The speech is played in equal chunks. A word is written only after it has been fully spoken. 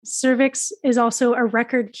Cervix is also a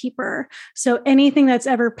record keeper. So anything that's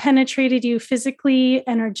ever penetrated you physically,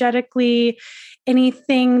 energetically,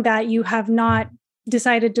 anything that you have not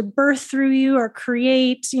decided to birth through you or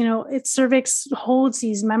create, cervix holds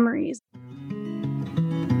these memories.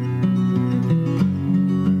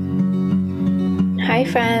 Hi,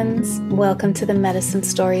 friends. Welcome to the Medicine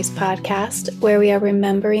Stories podcast, where we are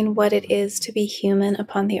remembering what it is to be human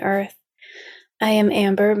upon the earth. I am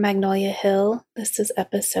Amber Magnolia Hill. This is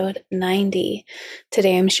episode 90.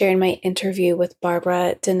 Today I'm sharing my interview with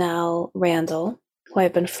Barbara Denell Randall, who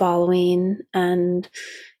I've been following and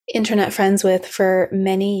internet friends with for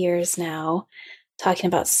many years now, talking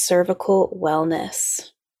about cervical wellness.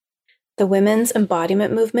 The women's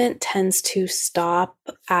embodiment movement tends to stop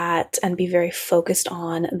at and be very focused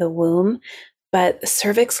on the womb, but the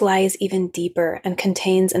cervix lies even deeper and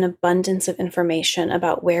contains an abundance of information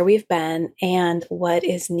about where we've been and what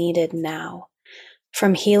is needed now.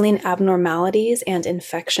 From healing abnormalities and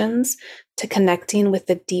infections to connecting with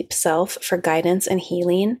the deep self for guidance and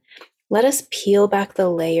healing, let us peel back the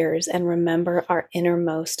layers and remember our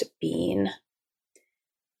innermost being.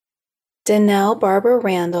 Denell Barbara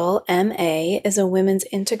Randall, MA, is a women's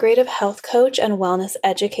integrative health coach and wellness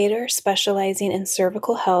educator specializing in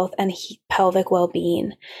cervical health and pelvic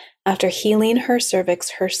well-being. After healing her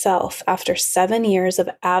cervix herself after 7 years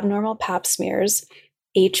of abnormal pap smears,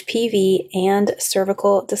 HPV, and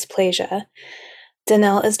cervical dysplasia,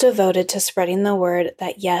 Denell is devoted to spreading the word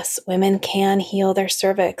that yes, women can heal their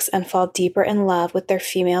cervix and fall deeper in love with their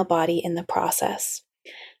female body in the process.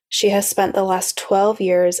 She has spent the last 12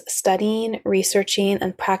 years studying, researching,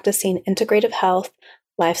 and practicing integrative health,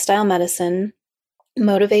 lifestyle medicine,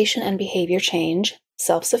 motivation and behavior change,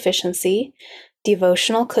 self-sufficiency,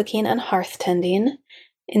 devotional cooking and hearth tending,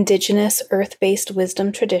 indigenous earth-based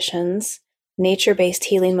wisdom traditions, nature-based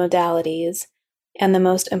healing modalities, and the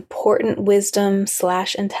most important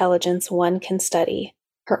wisdom/intelligence one can study,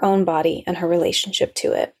 her own body and her relationship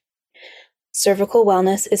to it. Cervical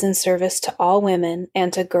wellness is in service to all women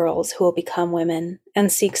and to girls who will become women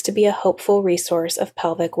and seeks to be a hopeful resource of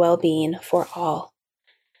pelvic well-being for all.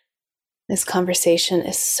 This conversation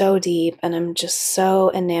is so deep, and I'm just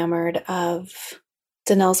so enamored of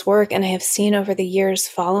Denell's work, and I have seen over the years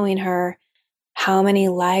following her how many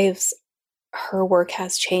lives her work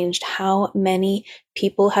has changed, how many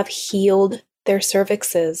people have healed their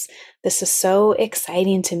cervixes. This is so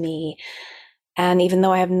exciting to me. And even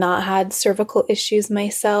though I have not had cervical issues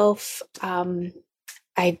myself,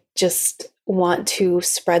 I just want to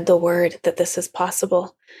spread the word that this is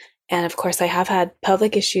possible. And of course, I have had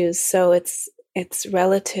pelvic issues, so it's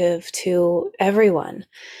relative to everyone.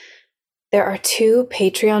 There are 2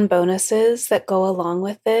 Patreon bonuses that go along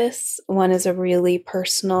with this. One is a really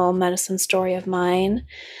personal medicine story of mine,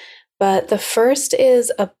 but the first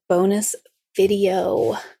is a bonus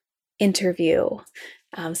video interview.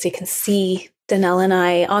 So you can see Denell and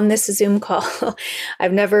I on this Zoom call.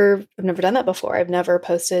 I've never done that before. I've never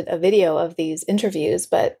posted a video of these interviews,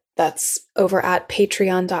 but that's over at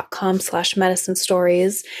patreon.com/medicine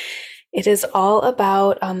stories. It is all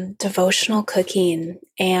about devotional cooking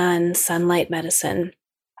and sunlight medicine.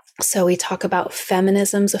 So we talk about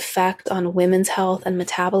feminism's effect on women's health and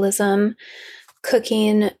metabolism,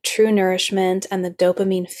 cooking, true nourishment, and the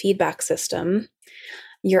dopamine feedback system.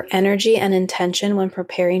 Your energy and intention when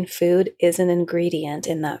preparing food is an ingredient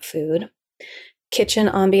in that food. Kitchen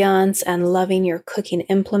ambiance and loving your cooking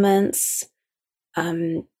implements.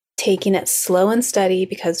 Taking it slow and steady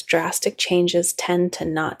because drastic changes tend to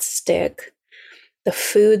not stick. The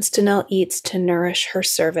foods Denell eats to nourish her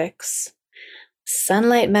cervix.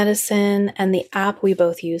 Sunlight medicine and the app we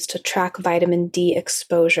both use to track vitamin D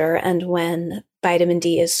exposure and when vitamin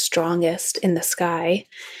D is strongest in the sky.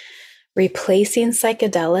 Replacing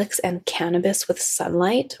psychedelics and cannabis with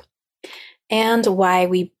sunlight, and why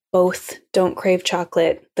we both don't crave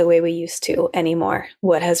chocolate the way we used to anymore.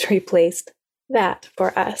 What has replaced that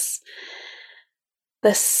for us?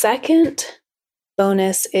 The second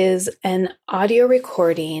bonus is an audio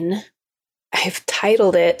recording. I've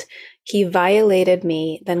titled it, "He Violated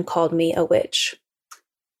Me, Then Called Me a Witch,"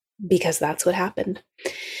 because that's what happened.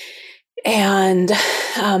 And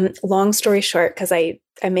long story short, because I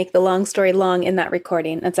make the long story long in that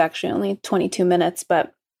recording. It's actually only 22 minutes,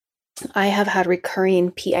 but I have had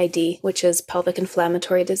recurring PID, which is pelvic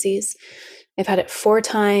inflammatory disease. I've had it 4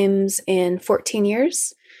 times in 14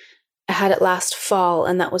 years. I had it last fall,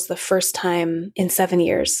 and that was the first time in 7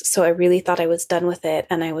 years. So I really thought I was done with it,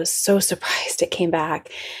 and I was so surprised it came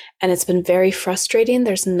back. And it's been very frustrating.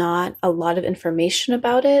 There's not a lot of information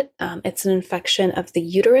about it. It's an infection of the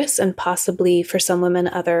uterus and possibly, for some women,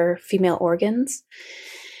 other female organs.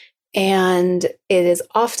 And it is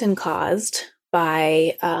often caused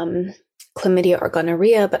by chlamydia or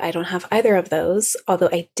gonorrhea, but I don't have either of those, although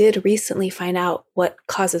I did recently find out what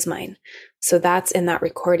causes mine. So that's in that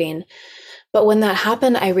recording. But when that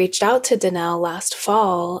happened, I reached out to Denell last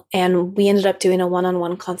fall, and we ended up doing a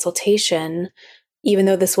one-on-one consultation. Even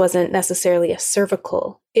though this wasn't necessarily a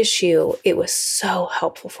cervical issue, it was so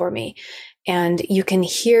helpful for me. And you can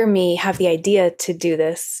hear me have the idea to do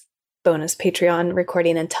this bonus Patreon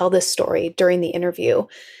recording and tell this story during the interview,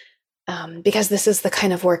 because this is the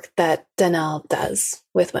kind of work that Denell does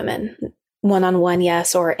with women. One-on-one,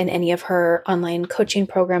 yes, or in any of her online coaching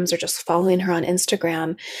programs, or just following her on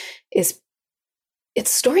Instagram, it's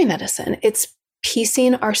story medicine. It's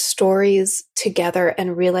piecing our stories together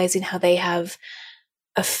and realizing how they have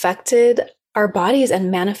affected our bodies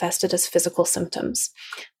and manifested as physical symptoms.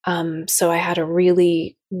 So I had a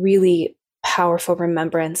really, really powerful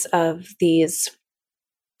remembrance of these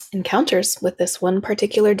encounters with this one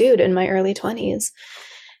particular dude in my early 20s.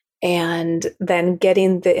 And then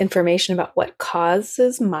getting the information about what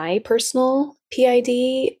causes my personal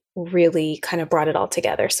PID really kind of brought it all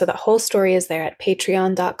together. So the whole story is there at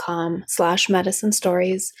patreon.com/medicine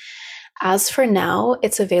stories. As for now,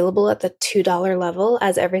 it's available at the $2 level,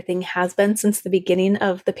 as everything has been since the beginning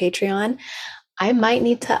of the Patreon. I might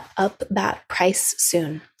need to up that price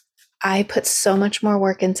soon. I put so much more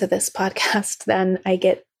work into this podcast than I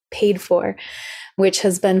get paid for, which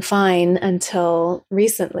has been fine until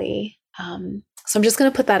recently. So I'm just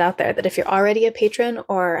going to put that out there, that if you're already a patron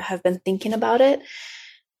or have been thinking about it,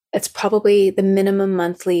 it's probably the minimum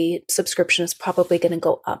monthly subscription is probably going to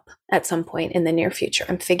go up at some point in the near future.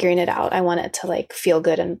 I'm figuring it out. I want it to like feel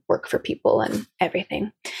good and work for people and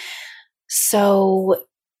everything. So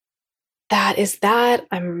that is that.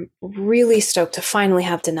 I'm really stoked to finally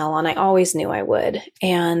have Denell on. I always knew I would.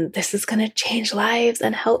 And this is going to change lives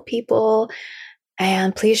and help people.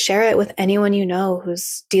 And please share it with anyone you know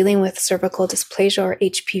who's dealing with cervical dysplasia or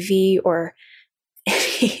HPV or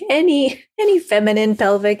any feminine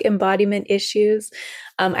pelvic embodiment issues.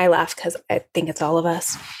 I laugh because I think it's all of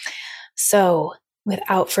us. So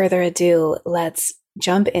without further ado, let's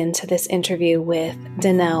jump into this interview with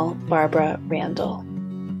Denell Barbara Randall.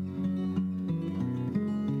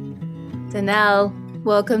 Denell,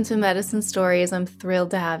 welcome to Medicine Stories. I'm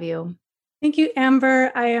thrilled to have you. Thank you,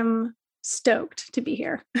 Amber. I am stoked to be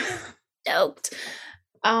here. Stoked.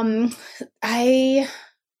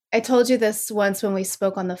 I told you this once when we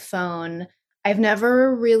spoke on the phone. I've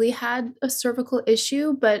never really had a cervical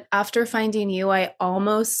issue, but after finding you, I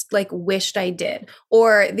almost like wished I did,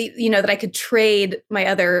 or that I could trade my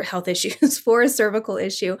other health issues for a cervical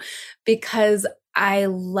issue, because I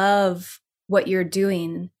love what you're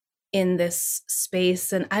doing in this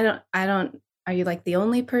space. And I don't, are you like the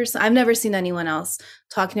only person? I've never seen anyone else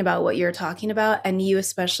talking about what you're talking about. And you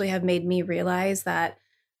especially have made me realize that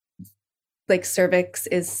like cervix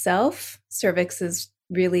is self. Cervix is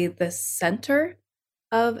really the center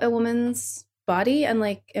of a woman's body and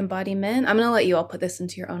like embodiment. I'm going to let you all put this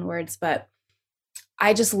into your own words, but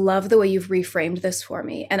I just love the way you've reframed this for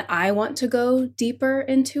me. And I want to go deeper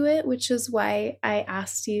into it, which is why I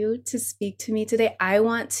asked you to speak to me today. I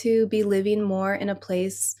want to be living more in a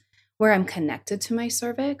place where I'm connected to my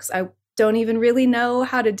cervix. I don't even really know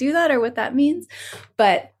how to do that or what that means.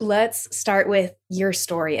 But let's start with your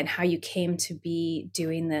story and how you came to be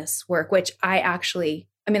doing this work, which I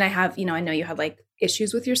have, I know you had like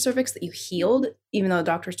issues with your cervix that you healed, even though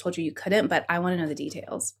doctors told you couldn't, but I want to know the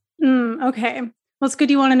details. Okay. Well, it's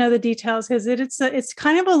good you want to know the details because it's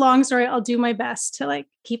kind of a long story. I'll do my best to like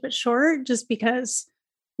keep it short just because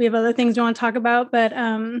we have other things we want to talk about. But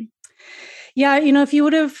yeah, if you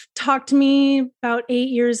would have talked to me about 8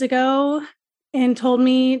 years ago and told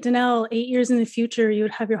me, Denell, 8 years in the future, you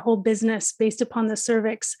would have your whole business based upon the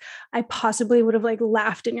cervix, I possibly would have like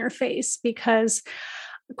laughed in your face because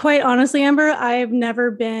quite honestly, Amber, I've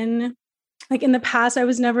never been like in the past, I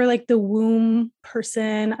was never like the womb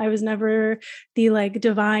person. I was never the like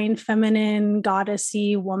divine, feminine,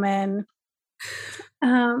 goddessy woman.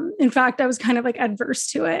 In fact, I was kind of like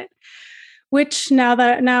adverse to it. Which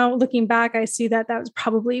now looking back, I see that was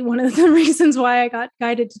probably one of the reasons why I got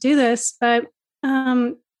guided to do this. But,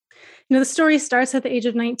 the story starts at the age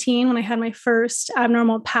of 19 when I had my first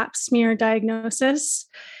abnormal pap smear diagnosis.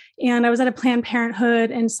 And I was at a Planned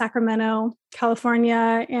Parenthood in Sacramento,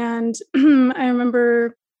 California. And I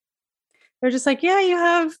remember they're just like, yeah, you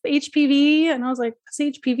have HPV. And I was like, what's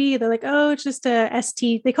HPV? They're like, oh, it's just a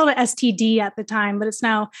ST. They called it STD at the time, but it's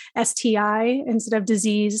now STI instead of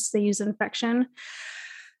disease. They use infection.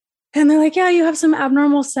 And they're like, yeah, you have some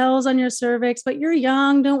abnormal cells on your cervix, but you're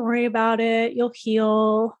young. Don't worry about it. You'll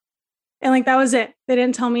heal. And like, that was it. They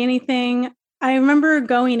didn't tell me anything. I remember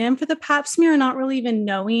going in for the pap smear and not really even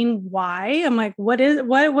knowing why. I'm like, what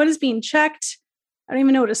is being checked? I don't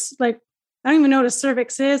even know I don't even know what a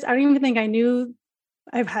cervix is. I don't even think I knew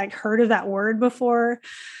I've had heard of that word before.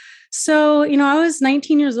 So, I was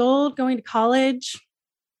 19 years old going to college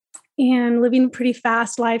and living a pretty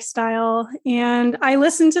fast lifestyle. And I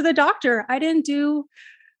listened to the doctor. I didn't do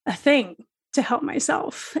a thing to help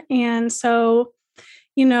myself. And so,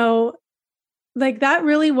 you know, like that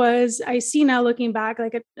really was, I see now looking back,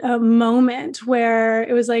 like a moment where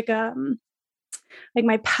it was like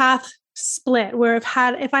my path split, where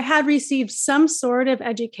if I had received some sort of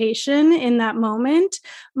education in that moment,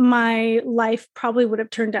 my life probably would have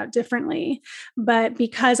turned out differently. But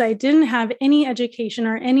because I didn't have any education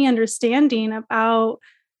or any understanding about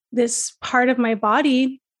this part of my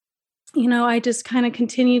body, I just kind of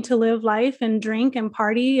continued to live life and drink and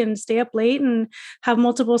party and stay up late and have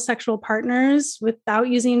multiple sexual partners without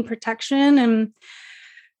using protection. And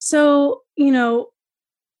so,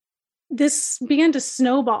 this began to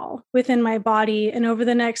snowball within my body. And over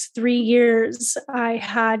the next 3 years, I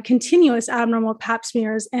had continuous abnormal pap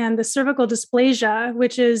smears, and the cervical dysplasia,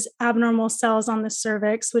 which is abnormal cells on the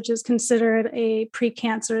cervix, which is considered a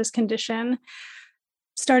precancerous condition,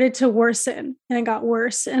 started to worsen, and it got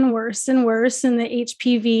worse and worse and worse. And the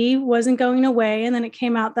HPV wasn't going away. And then it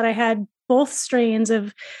came out that I had both strains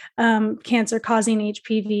of cancer causing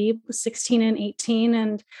HPV, 16 and 18.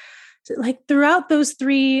 And like throughout those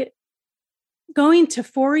going to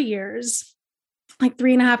 4 years, like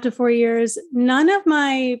 3.5 to 4 years, none of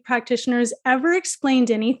my practitioners ever explained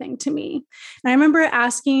anything to me. And I remember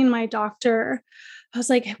asking my doctor, I was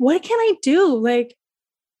like, what can I do? Like,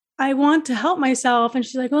 I want to help myself. And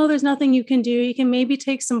she's like, oh, there's nothing you can do. You can maybe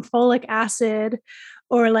take some folic acid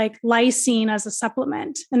or like lysine as a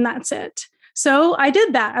supplement, and that's it. So I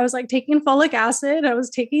did that. I was like taking folic acid, I was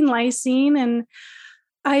taking lysine, and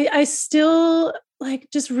I still like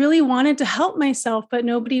just really wanted to help myself, but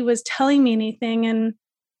nobody was telling me anything. And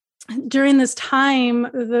during this time,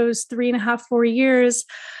 those 3.5, 4 years,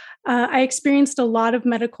 I experienced a lot of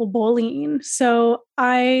medical bullying. So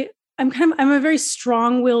I'm a very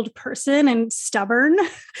strong-willed person and stubborn.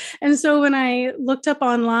 And so when I looked up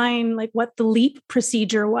online, like what the LEAP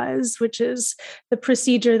procedure was, which is the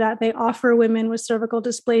procedure that they offer women with cervical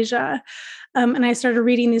dysplasia, and I started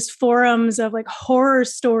reading these forums of like horror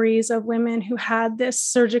stories of women who had this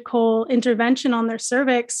surgical intervention on their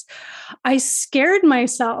cervix, I scared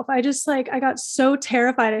myself. I got so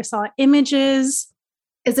terrified. I saw images.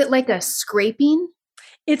 Is it like a scraping?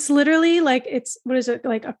 It's literally like, what is it?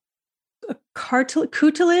 Like a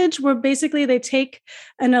cartilage, where basically they take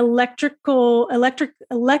an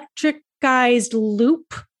electricized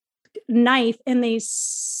loop knife and they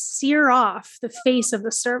sear off the face of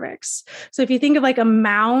the cervix. So if you think of like a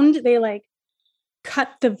mound, they like cut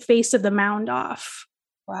the face of the mound off.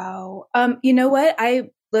 Wow. You know what?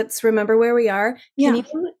 Let's remember where we are. Yeah.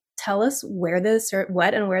 Can you tell us where the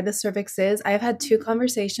cervix is? I've had 2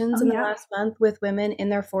 conversations in the last month with women in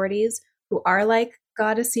their 40s who are like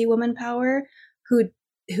goddessy woman power, who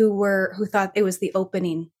thought it was the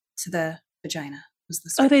opening to the vagina.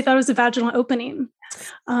 Oh, they thought it was a vaginal opening.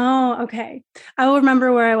 Oh, okay. I will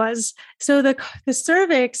remember where I was. So the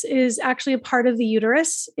cervix is actually a part of the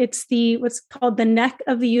uterus. It's what's called the neck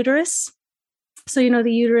of the uterus. So,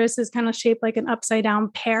 the uterus is kind of shaped like an upside down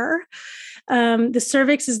pear. The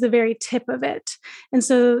cervix is the very tip of it. And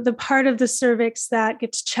so the part of the cervix that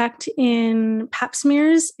gets checked in pap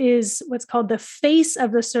smears is what's called the face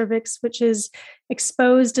of the cervix, which is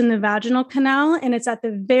exposed in the vaginal canal. And it's at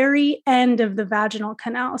the very end of the vaginal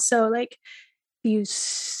canal. So like you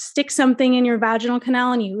stick something in your vaginal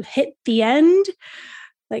canal and you hit the end,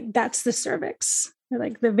 like that's the cervix, or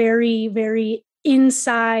like the very, very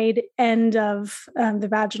inside end of the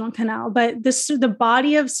vaginal canal. But the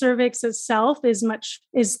body of cervix itself is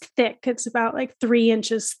thick. It's about like 3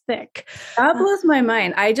 inches thick. That blows my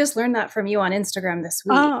mind. I just learned that from you on Instagram this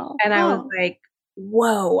week. And I was like,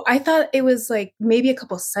 whoa, I thought it was like maybe a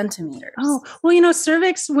couple centimeters. Oh, well,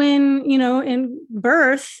 cervix, when, in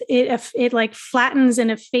birth, it like flattens and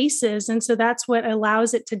effaces. And so that's what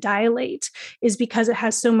allows it to dilate, is because it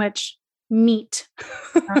has so much meat.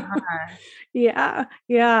 Uh-huh. Yeah.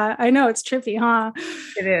 I know, it's trippy, huh?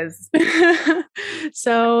 It is.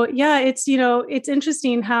 So yeah, it's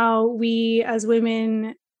interesting how we as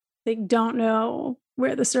women don't know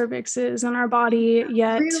where the cervix is in our body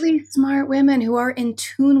yet. Really smart women who are in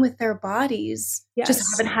tune with their bodies, just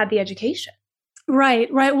haven't had the education.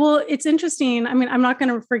 Right, right. Well, it's interesting. I mean, I'm not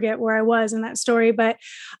going to forget where I was in that story, but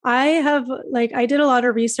I did a lot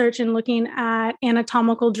of research in looking at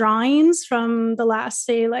anatomical drawings from the last,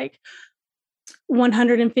 say, like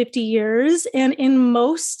 150 years. And in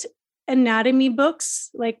most anatomy books,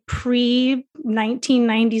 like pre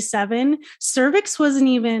 1997, cervix wasn't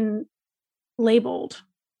even labeled.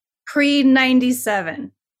 Pre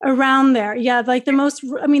 97. Around there. Yeah. Like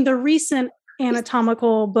the recent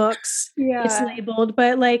anatomical books, it's Yeah. labeled,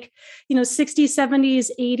 but like, 60s,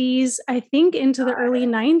 70s, 80s, I think into the early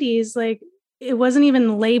 90s, like it wasn't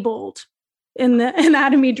even labeled in the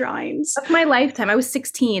anatomy drawings. That's my lifetime. I was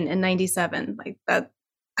 16 in 97. Like that.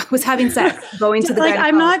 I was having sex, going to the like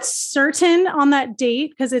I'm not certain on that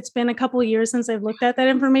date because it's been a couple of years since I've looked at that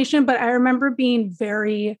information, but I remember being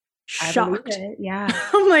very shocked. Yeah.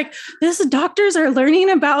 I'm like, this doctors are learning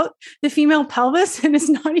about the female pelvis and it's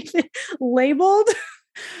not even labeled.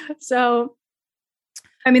 So,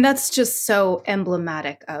 I mean, that's just so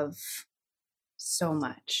emblematic of so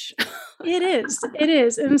much. It is.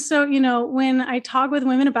 And so, when I talk with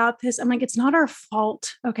women about this, I'm like, it's not our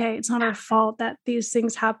fault. Okay. It's not our fault that these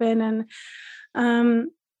things happen. And,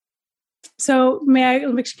 so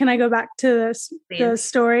can I go back to the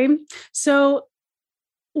story? So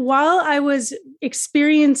while I was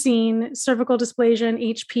experiencing cervical dysplasia and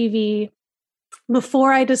HPV,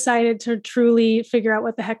 before I decided to truly figure out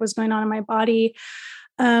what the heck was going on in my body,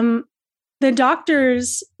 the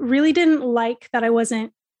doctors really didn't like that I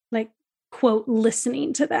wasn't, like, quote,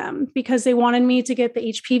 listening to them, because they wanted me to get the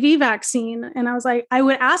HPV vaccine. And I was like, I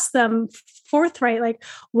would ask them forthright, like,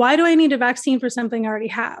 why do I need a vaccine for something I already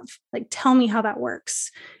have? Like, tell me how that works.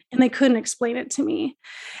 And they couldn't explain it to me.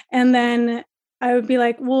 And then I would be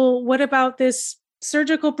like, well, what about this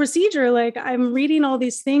surgical procedure? Like, I'm reading all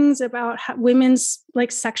these things about women's,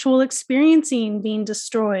 like, sexual experiencing being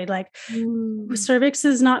destroyed, like cervix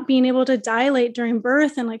is not being able to dilate during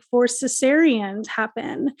birth, and like forced cesareans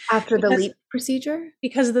happen after the LEAP procedure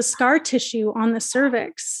because of the scar tissue on the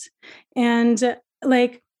cervix. And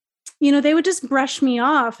like, they would just brush me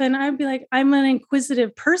off, and I'd be like, I'm an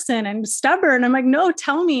inquisitive person and stubborn. I'm like, no,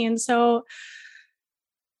 tell me. And so,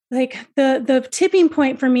 like, the tipping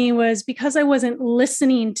point for me was because I wasn't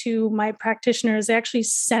listening to my practitioners. They actually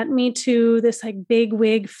sent me to this, like, big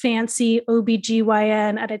wig fancy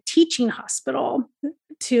OBGYN at a teaching hospital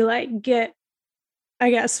to, like, get,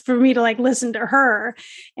 I guess, for me to, like, listen to her.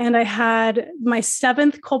 And I had my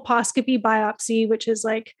 7th colposcopy biopsy, which is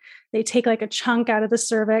like, they take like a chunk out of the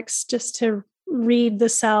cervix just to read the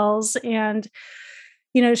cells. And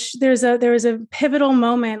there was a pivotal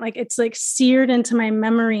moment, like, it's like seared into my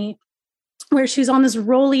memory, where she was on this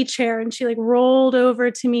rolly chair and she, like, rolled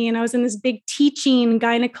over to me, and I was in this big teaching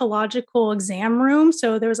gynecological exam room.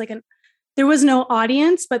 So there was no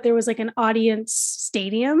audience, but there was like an audience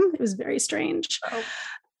stadium. It was very strange. Oh.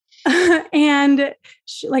 And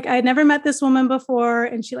she, like, I had never met this woman before,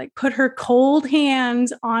 and she, like, put her cold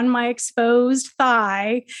hands on my exposed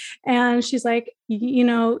thigh, and she's like,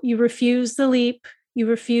 you refuse the LEAP. You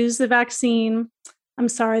refuse the vaccine. I'm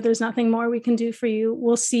sorry, there's nothing more we can do for you.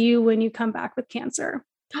 We'll see you when you come back with cancer.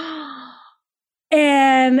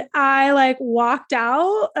 And I, like, walked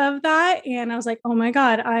out of that, and I was like, oh my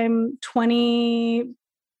God, I'm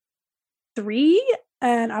 23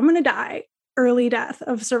 and I'm going to die early death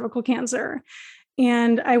of cervical cancer.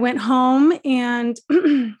 And I went home, and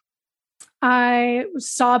I was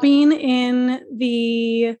sobbing in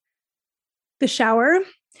the shower,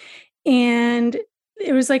 and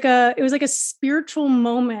it was like a spiritual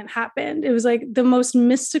moment happened. It was like the most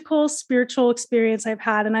mystical spiritual experience I've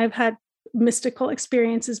had. And I've had mystical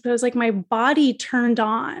experiences, but it was like my body turned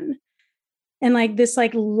on, and like this,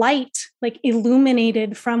 like, light, like,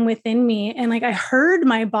 illuminated from within me. And like, I heard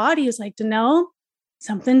my body was like, Denell,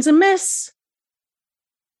 something's amiss,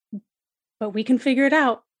 but we can figure it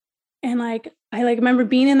out. And like, I, like, remember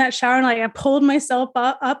being in that shower, and like I pulled myself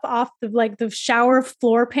up off the shower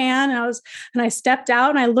floor pan, and I stepped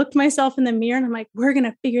out, and I looked myself in the mirror, and I'm like, we're going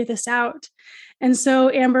to figure this out. And so,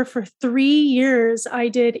 Amber, for 3 years, I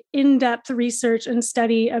did in-depth research and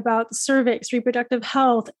study about the cervix, reproductive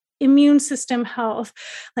health, immune system health,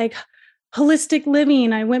 like holistic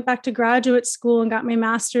living. I went back to graduate school and got my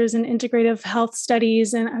master's in integrative health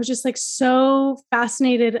studies. And I was just, like, so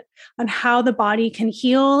fascinated on how the body can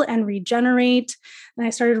heal and regenerate. And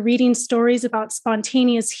I started reading stories about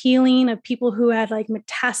spontaneous healing of people who had, like,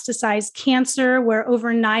 metastasized cancer, where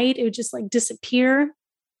overnight it would just, like, disappear.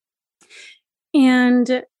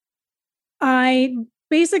 And I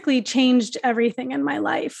basically changed everything in my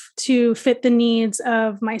life to fit the needs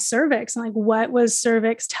of my cervix. And like, what was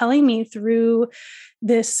cervix telling me through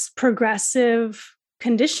this progressive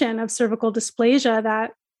condition of cervical dysplasia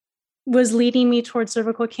that was leading me towards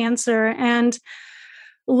cervical cancer? And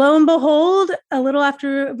lo and behold, a little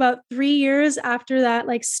after about 3 years after that,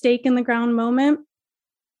 like stake in the ground moment,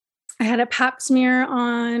 I had a pap smear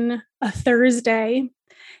on a Thursday.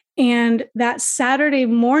 And that Saturday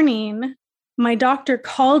morning, my doctor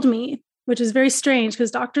called me, which is very strange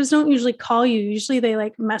because doctors don't usually call you. Usually they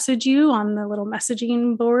like message you on the little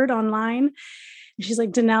messaging board online. And she's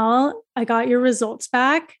like, Denell, I got your results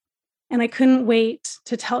back and I couldn't wait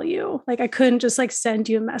to tell you. Like, I couldn't just like send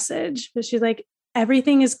you a message. But she's like,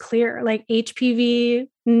 everything is clear. Like HPV,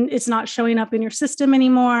 it's not showing up in your system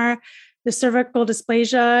anymore. The cervical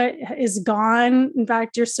dysplasia is gone. In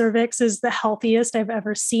fact, your cervix is the healthiest I've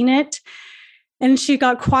ever seen it. And she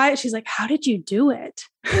got quiet. She's like, how did you do it?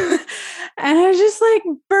 And I just like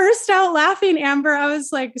burst out laughing, Amber. I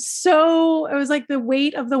was like, it was like the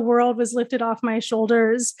weight of the world was lifted off my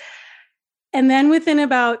shoulders. And then within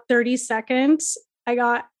about 30 seconds, I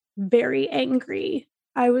got very angry.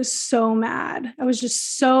 I was so mad. I was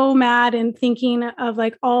just so mad and thinking of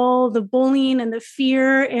like all the bullying and the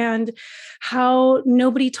fear and how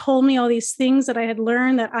nobody told me all these things that I had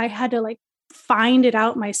learned that I had to like find it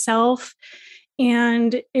out myself.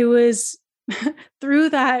 And it was through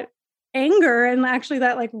that anger and actually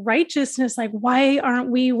that like righteousness, like, why aren't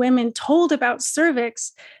we women told about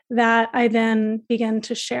cervix, that I then began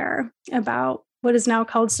to share about what is now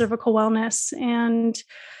called cervical wellness. And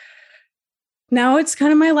now it's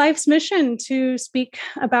kind of my life's mission to speak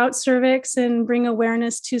about cervix and bring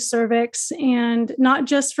awareness to cervix, and not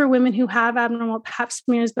just for women who have abnormal pap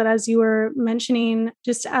smears, but as you were mentioning,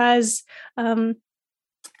 just as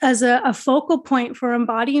a focal point for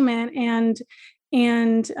embodiment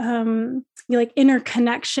and like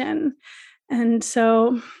interconnection. And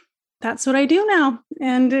so that's what I do now.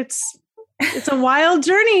 And it's a wild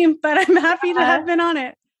journey, but I'm happy to have been on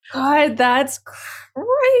it. God, that's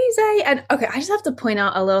crazy. And okay, I just have to point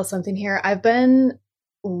out a little something here. I've been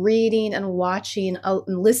reading and watching and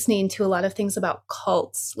listening to a lot of things about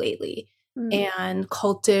cults lately and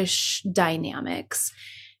cultish dynamics.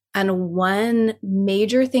 And one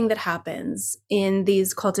major thing that happens in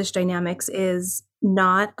these cultish dynamics is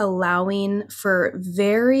not allowing for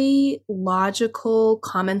very logical,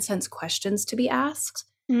 common sense questions to be asked.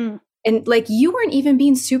 And like, you weren't even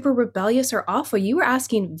being super rebellious or awful. You were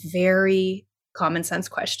asking very common sense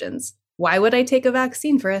questions. Why would I take a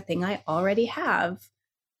vaccine for a thing I already have?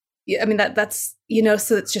 I mean, that's,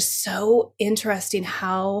 so it's just so interesting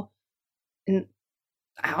how, and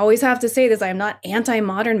I always have to say this, I'm not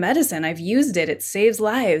anti-modern medicine. I've used it. It saves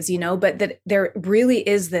lives, but that there really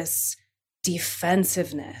is this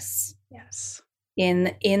defensiveness. Yes.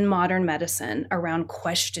 In modern medicine around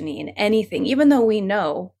questioning anything, even though we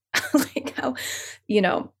know like how,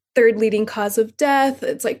 third leading cause of death,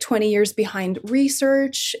 it's like 20 years behind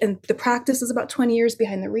research, and the practice is about 20 years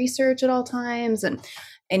behind the research at all times. And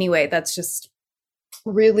anyway, that's just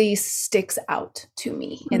really sticks out to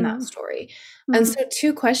me in that story. And so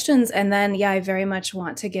 2 questions. And then, I very much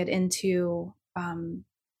want to get into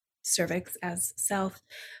cervix as self.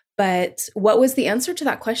 But what was the answer to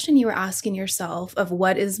that question you were asking yourself of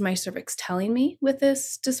what is my cervix telling me with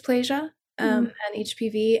this dysplasia and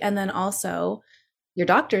HPV? And then also your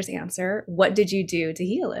doctor's answer, what did you do to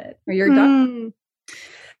heal it? Or your doctor?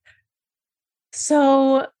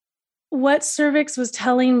 So what cervix was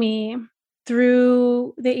telling me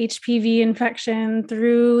through the HPV infection,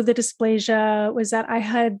 through the dysplasia, was that I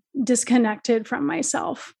had disconnected from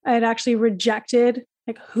myself. I had actually rejected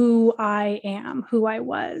like who I am, who I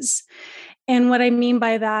was. And what I mean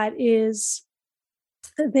by that is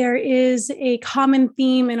there is a common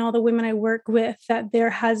theme in all the women I work with, that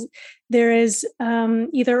there is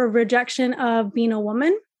either a rejection of being a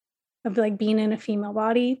woman, of like being in a female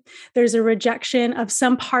body. There's a rejection of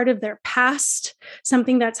some part of their past,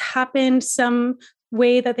 something that's happened, some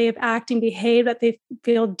way that they have acted and behaved that they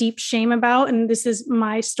feel deep shame about. And this is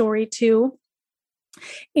my story too.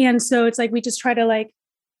 And so it's like, we just try to like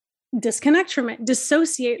disconnect from it,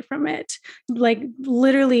 dissociate from it, like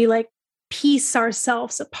literally like piece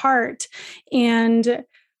ourselves apart and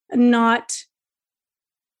not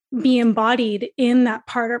be embodied in that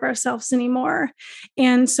part of ourselves anymore.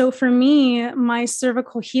 And so for me, my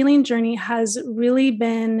cervical healing journey has really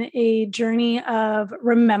been a journey of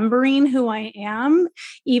remembering who I am,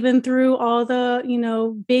 even through all the,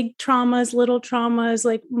 big traumas, little traumas,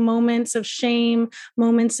 like moments of shame,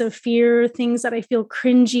 moments of fear, things that I feel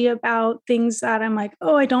cringy about, things that I'm like,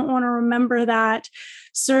 oh, I don't want to remember that.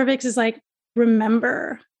 Cervix is like,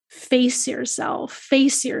 remember, face yourself.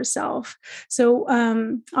 So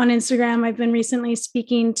on Instagram, I've been recently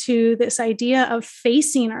speaking to this idea of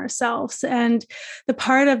facing ourselves. And the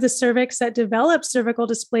part of the cervix that develops cervical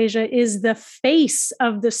dysplasia is the face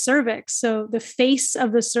of the cervix. So the face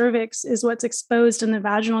of the cervix is what's exposed in the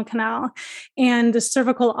vaginal canal. And the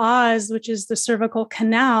cervical os, which is the cervical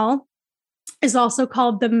canal, is also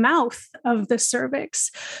called the mouth of the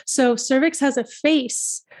cervix. So cervix has a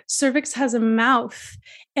face, cervix has a mouth.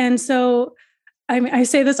 And so I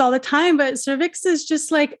say this all the time, but cervix is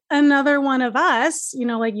just like another one of us,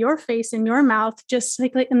 like your face and your mouth, just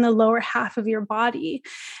like in the lower half of your body.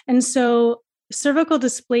 And so cervical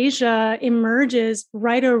dysplasia emerges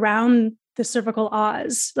right around the cervical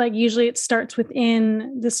os. Like usually it starts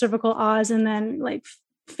within the cervical os and then like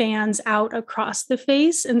fans out across the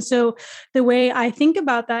face. And so the way I think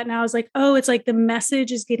about that now is like, oh, it's like the message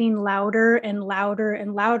is getting louder and louder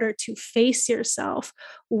and louder to face yourself.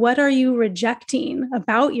 What are you rejecting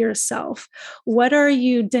about yourself? What are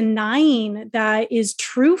you denying that is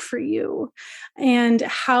true for you? And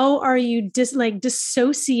how are you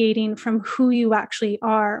dissociating from who you actually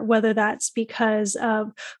are, whether that's because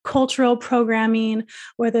of cultural programming,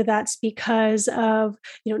 whether that's because of,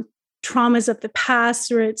 traumas of the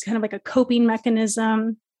past, or it's kind of like a coping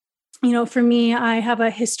mechanism. For me, I have a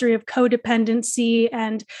history of codependency,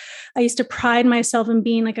 and I used to pride myself in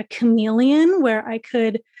being like a chameleon where I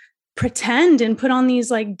could pretend and put on these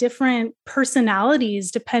like different personalities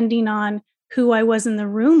depending on who I was in the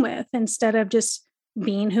room with, instead of just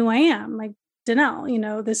being who I am. Like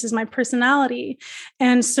Denell, this is my personality.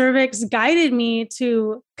 And cervix guided me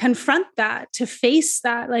to confront that, to face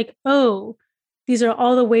that, like, oh, these are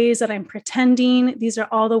all the ways that I'm pretending. These are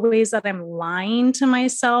all the ways that I'm lying to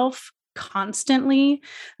myself constantly.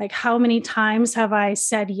 Like, how many times have I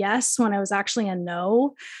said yes when I was actually a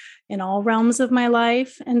no in all realms of my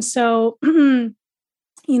life? And so,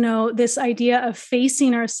 this idea of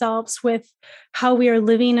facing ourselves with how we are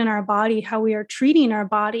living in our body, how we are treating our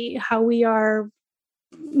body, how we are,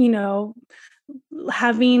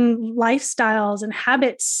 having lifestyles and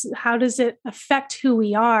habits, how does it affect who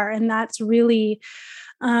we are? And that's really,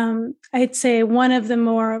 I'd say, one of the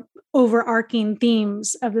more overarching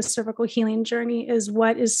themes of the cervical healing journey is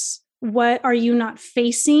what are you not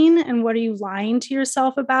facing, and what are you lying to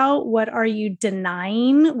yourself about? What are you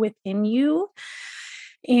denying within you?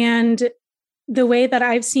 And the way that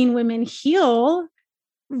I've seen women heal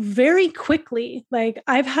very quickly. Like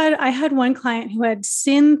I had one client who had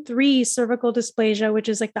SYN 3 cervical dysplasia, which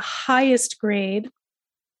is like the highest grade,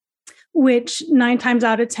 which 9 times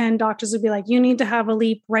out of 10 doctors would be like, you need to have a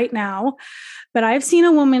leap right now. But I've seen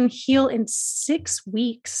a woman heal in 6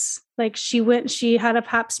 weeks. Like she had a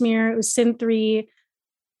pap smear, it was SYN 3.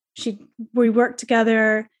 We worked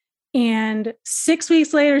together, and 6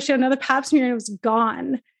 weeks later, she had another pap smear and it was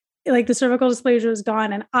gone. Like the cervical dysplasia was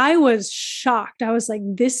gone. And I was shocked. I was like,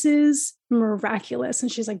 this is miraculous.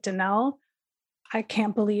 And she's like, Denell, I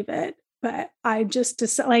can't believe it. But I just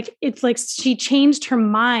like, it's like she changed her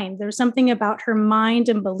mind. There's something about her mind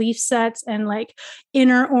and belief sets and like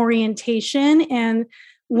inner orientation. And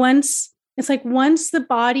once the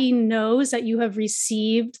body knows that you have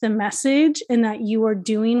received the message and that you are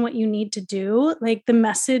doing what you need to do, like the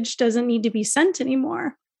message doesn't need to be sent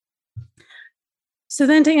anymore. So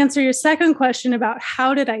then to answer your second question about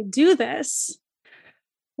how did I do this?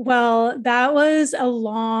 Well, that was a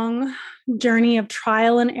long journey of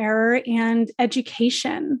trial and error and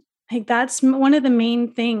education. Like that's one of the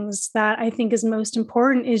main things that I think is most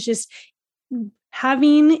important, is just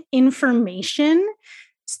having information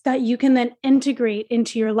that you can then integrate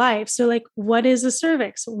into your life. So like, what is a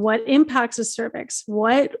cervix? What impacts a cervix?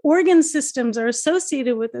 What organ systems are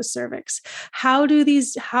associated with the cervix? How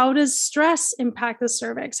does stress impact the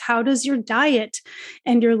cervix? How does your diet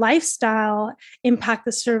and your lifestyle impact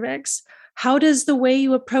the cervix? How does the way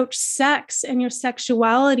you approach sex and your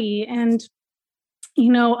sexuality and,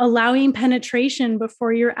 allowing penetration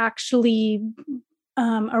before you're actually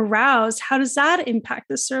aroused, how does that impact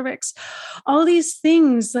the cervix? All these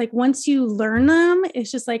things, like once you learn them, it's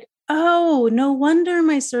just like, oh, no wonder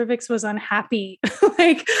my cervix was unhappy.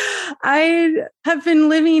 Like I have been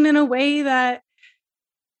living in a way that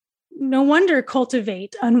no wonder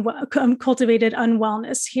cultivated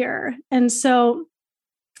unwellness here. And so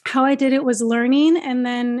how I did it was learning and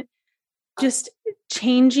then just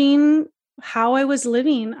changing how I was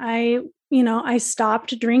living. I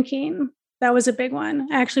stopped drinking. That was a big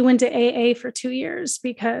one. I actually went to AA for 2 years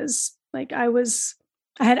because I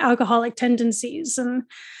had alcoholic tendencies, and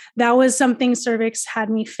that was something Cervix had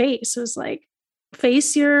me face. It was like,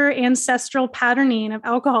 face your ancestral patterning of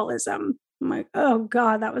alcoholism. I'm like, oh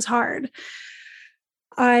God, that was hard.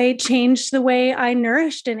 I changed the way I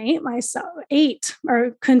nourished and ate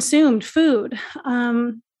or consumed food.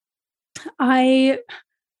 I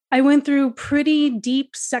went through pretty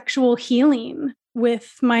deep sexual healing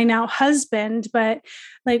with my now husband, but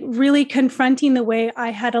really confronting the way I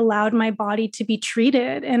had allowed my body to be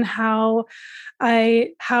treated and how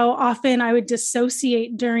often I would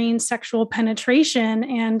dissociate during sexual penetration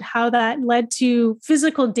and how that led to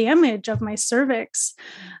physical damage of my cervix.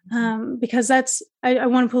 Because I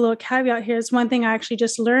want to put a little caveat here. It's one thing I actually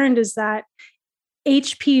just learned is that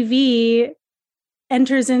HPV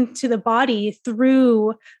enters into the body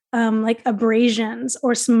through abrasions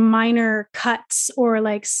or some minor cuts or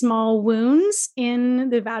small wounds in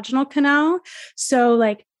the vaginal canal.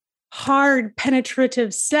 So hard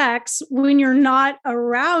penetrative sex, when you're not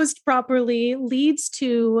aroused properly, leads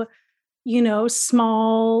to,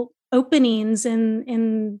 small openings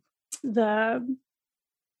in the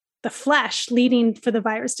flesh, leading for the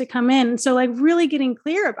virus to come in. So really getting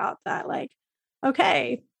clear about that,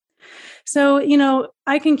 okay. So,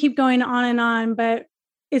 I can keep going on and on, but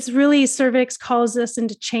it's really cervix calls us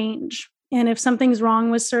into change. And if something's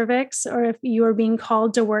wrong with cervix, or if you are being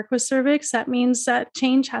called to work with cervix, that means that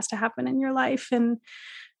change has to happen in your life. And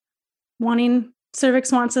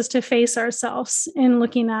cervix wants us to face ourselves in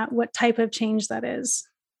looking at what type of change that is.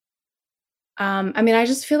 I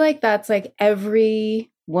just feel like that's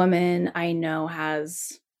every woman I know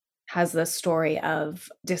has the story of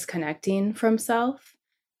disconnecting from self,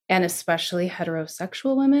 and especially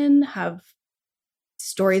heterosexual women have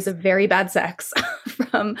stories of very bad sex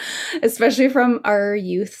especially from our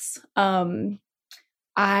youths. I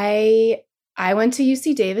went to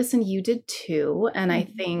UC Davis and you did too. And I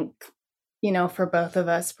think, for both of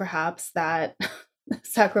us, perhaps that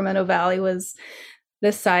Sacramento Valley was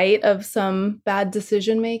the site of some bad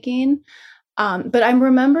decision making. But I'm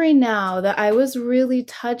remembering now that I was really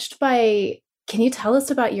touched by, can you tell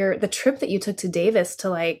us about the trip that you took to Davis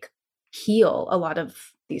to heal a lot of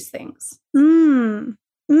these things?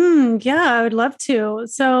 Yeah, I would love to.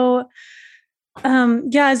 So,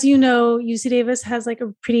 as you know, UC Davis has a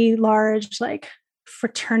pretty large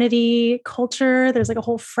fraternity culture. There's a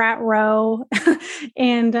whole frat row.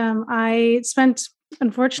 And I spent,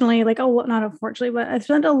 unfortunately, not unfortunately, but I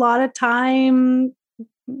spent a lot of time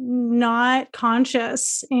not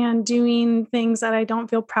conscious and doing things that I don't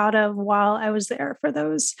feel proud of while I was there for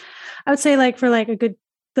those. I would say for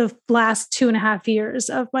the last 2.5 years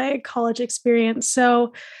of my college experience.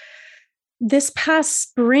 So this past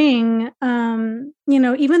spring,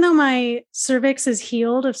 even though my cervix is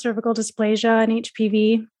healed of cervical dysplasia and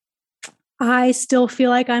HPV, I still feel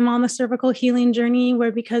like I'm on the cervical healing journey,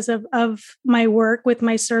 where because of my work with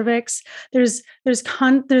my cervix, there's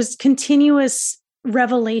continuous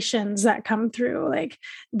revelations that come through.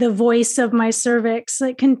 The voice of my cervix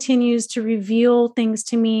continues to reveal things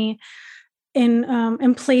to me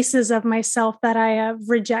in places of myself that I have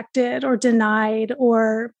rejected or denied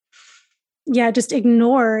or just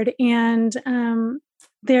ignored. And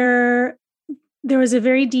there was a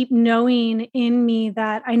very deep knowing in me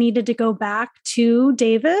that I needed to go back to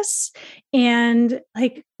Davis and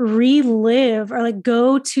relive or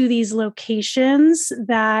go to these locations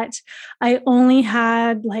that I only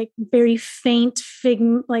had very faint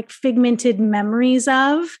figmented memories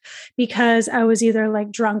of, because I was either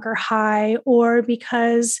drunk or high, or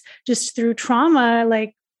because just through trauma,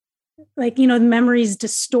 memories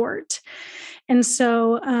distort. And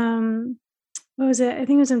so, what was it? I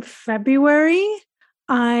think it was in February.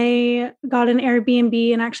 I got an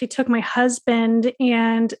Airbnb and actually took my husband,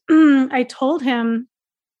 and I told him,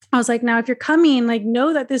 I was like, now, if you're coming,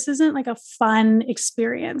 know that this isn't a fun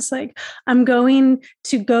experience. I'm going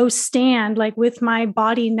to go stand with my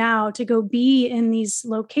body now to go be in these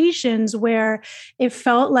locations where it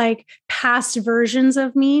felt like past versions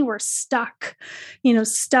of me were stuck in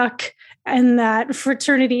that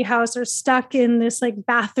fraternity house, or stuck in this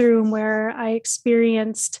bathroom where I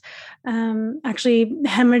experienced actually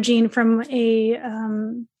hemorrhaging from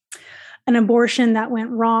an abortion that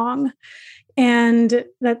went wrong. And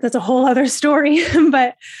that's a whole other story.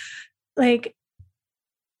 But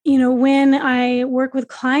when I work with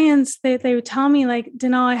clients, they would tell me like,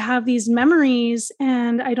 Denell, I have these memories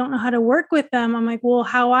and I don't know how to work with them. I'm like, well,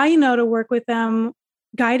 how I know to work with them,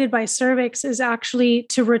 guided by Cervix, is actually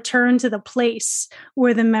to return to the place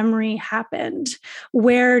where the memory happened.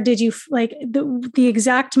 Where did you like the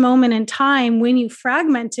exact moment in time when you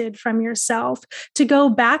fragmented from yourself, to go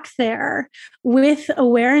back there with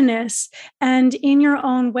awareness and in your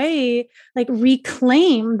own way, like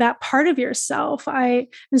reclaim that part of yourself. And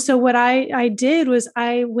so what I did was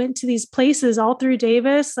I went to these places all through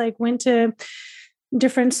Davis, like went to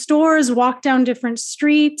different stores, walked down different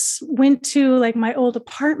streets, went to like my old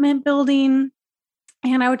apartment building.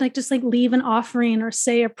 And I would like just like leave an offering or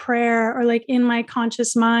say a prayer, or like in my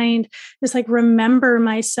conscious mind, just like remember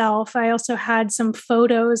myself. I also had some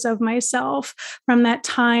photos of myself from that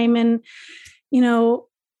time. And,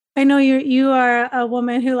 I know you are a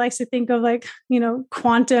woman who likes to think of like,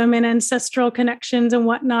 quantum and ancestral connections and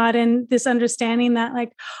whatnot. And this understanding that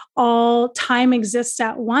like all time exists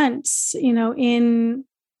at once, in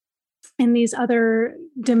these other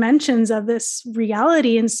dimensions of this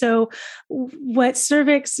reality. And so what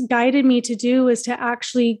Cervix guided me to do is to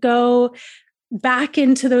actually go back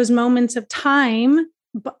into those moments of time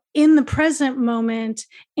in the present moment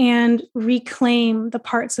and reclaim the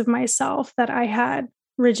parts of myself that I had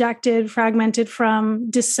rejected, fragmented from,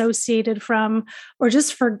 dissociated from, or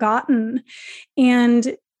just forgotten.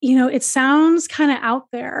 And it sounds kind of out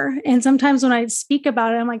there. And sometimes when I speak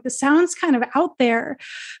about it, I'm like, this sounds kind of out there.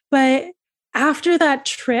 But after that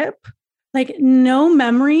trip, like no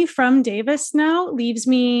memory from Davis now leaves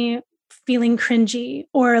me feeling cringy,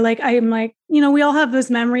 or like, I'm like, we all have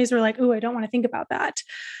those memories where like, oh, I don't want to think about that.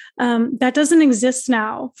 That doesn't exist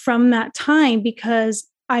now from that time, because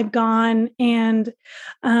I've gone and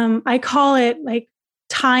I call it like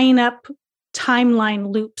tying up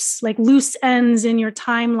timeline loops, like loose ends in your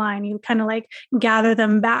timeline. You kind of like gather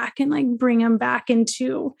them back and like bring them back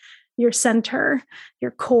into your center,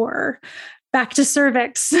 your core, back to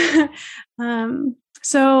cervix.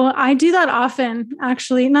 So I do that often,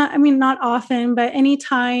 actually. Not often, but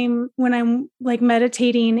anytime when I'm like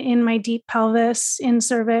meditating in my deep pelvis in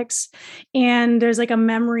cervix, and there's like a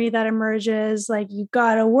memory that emerges, like, you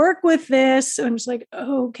got to work with this. So I'm just like,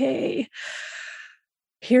 okay,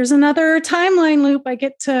 here's another timeline loop I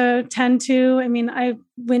get to tend to. I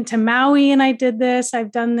went to Maui and I did this.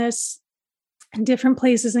 I've done this in different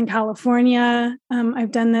places in California.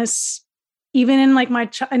 I've done this even in like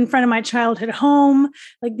in front of my childhood home,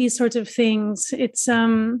 like these sorts of things. It's,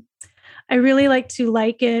 I really like to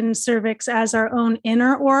liken cervix as our own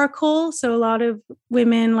inner oracle. So a lot of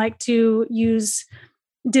women like to use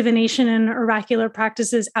divination and oracular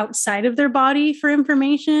practices outside of their body for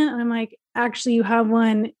information. And I'm like, actually, you have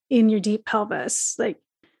one in your deep pelvis. Like,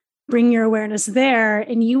 bring your awareness there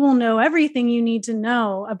and you will know everything you need to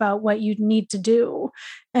know about what you need to do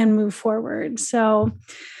and move forward. So,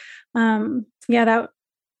 that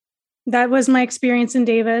was my experience in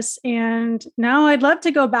Davis. And now I'd love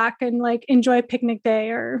to go back and like enjoy picnic day,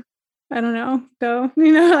 or I don't know, go,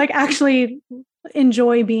 like actually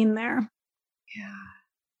enjoy being there. Yeah.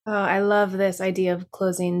 Oh, I love this idea of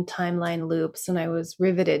closing timeline loops. And I was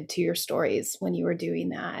riveted to your stories when you were doing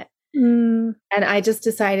that. And I just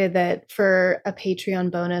decided that for a Patreon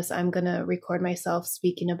bonus, I'm going to record myself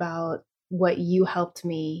speaking about what you helped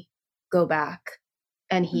me go back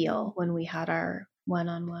and heal when we had our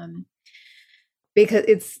one-on-one. Because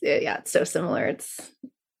it's so similar. It's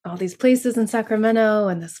all these places in Sacramento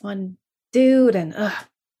and this one dude and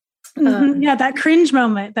that cringe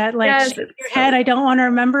moment that like yes, shake your head, I don't want to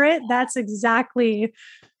remember it. That's exactly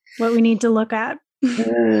what we need to look at.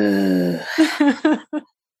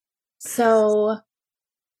 So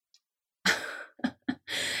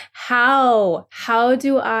how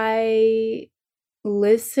do I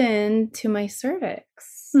listen to my cervix?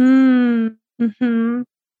 Mm-hmm.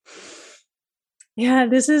 Yeah,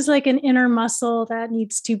 this is like an inner muscle that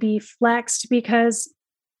needs to be flexed, because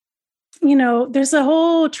there's a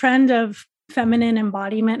whole trend of feminine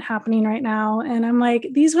embodiment happening right now, and I'm like,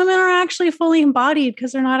 these women are actually fully embodied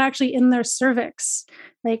because they're not actually in their cervix.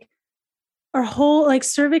 Like, our whole like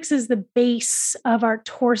cervix is the base of our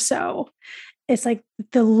torso. It's like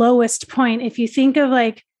the lowest point. If you think of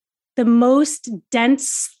like the most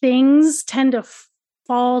dense things tend to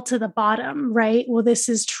fall to the bottom, right? Well, this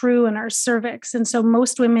is true in our cervix. And so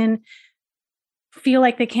most women feel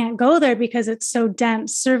like they can't go there because it's so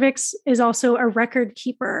dense. Cervix is also a record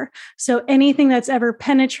keeper. So anything that's ever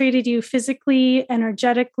penetrated you physically,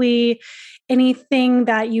 energetically, anything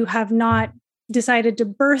that you have not decided to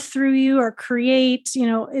birth through you or create,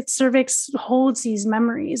 its cervix holds these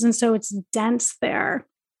memories. And so it's dense there.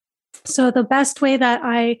 So the best way that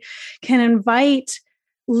I can invite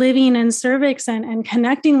living in cervix and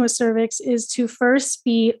connecting with cervix is to first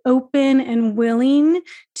be open and willing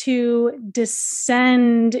to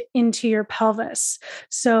descend into your pelvis.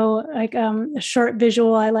 So like a short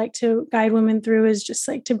visual I like to guide women through is just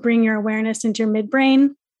like to bring your awareness into your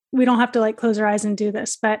midbrain. We don't have to like close our eyes and do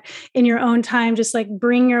this, but in your own time, just like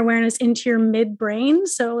bring your awareness into your midbrain.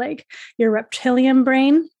 So like your reptilian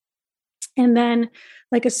brain. And then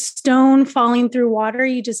like a stone falling through water,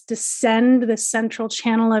 you just descend the central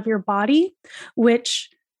channel of your body, which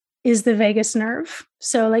is the vagus nerve.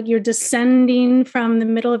 So like you're descending from the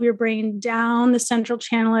middle of your brain down the central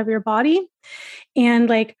channel of your body. And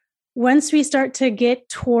like once we start to get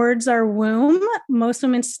towards our womb, most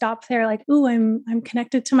women stop there like, "Ooh, I'm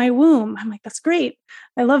connected to my womb." I'm like, "That's great.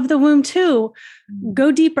 I love the womb too.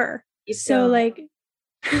 Go deeper." So like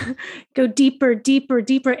go deeper, deeper,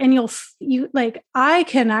 deeper. And you like, I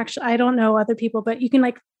can actually, I don't know other people, but you can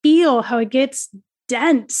like feel how it gets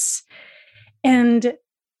dense and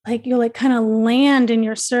like you'll like kind of land in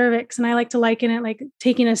your cervix. And I like to liken it like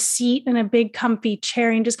taking a seat in a big comfy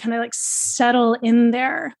chair and just kind of like settle in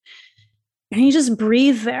there. And you just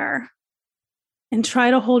breathe there and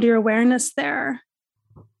try to hold your awareness there.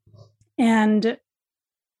 And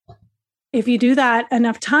if you do that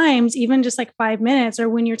enough times, even just like 5 minutes, or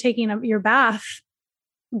when you're taking your bath,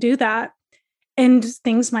 do that. And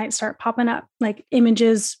things might start popping up, like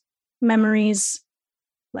images, memories,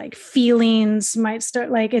 like feelings might start,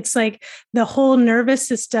 like it's like the whole nervous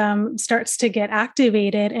system starts to get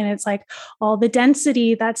activated. And it's like all the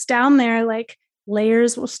density that's down there, like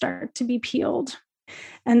layers will start to be peeled.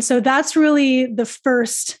 And so that's really the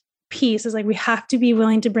first piece, is like we have to be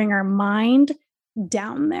willing to bring our mind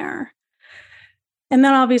down there. And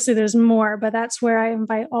then obviously there's more, but that's where I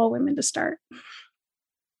invite all women to start.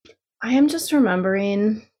 I am just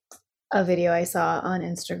remembering a video I saw on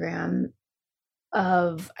Instagram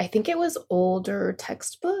of, I think it was older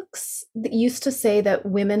textbooks that used to say that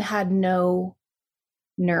women had no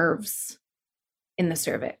nerves in the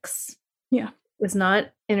cervix. Yeah. It was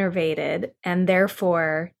not innervated, and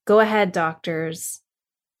therefore, go ahead, doctors,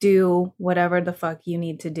 do whatever the fuck you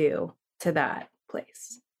need to do to that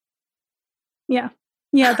place. Yeah.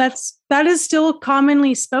 Yeah, that is still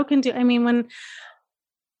commonly spoken to. I mean, when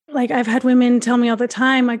like I've had women tell me all the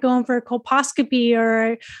time, I go in for a colposcopy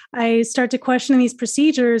or I start to question these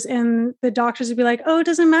procedures and the doctors would be like, "Oh, it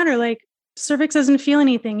doesn't matter. Like cervix doesn't feel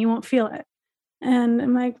anything. You won't feel it." And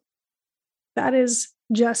I'm like, that is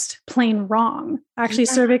just plain wrong. Actually,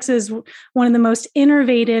 cervix is one of the most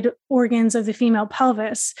innervated organs of the female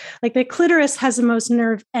pelvis. Like the clitoris has the most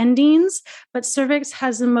nerve endings, but cervix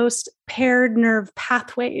has the most paired nerve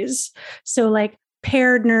pathways. So like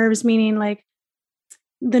paired nerves, meaning like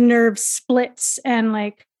the nerve splits and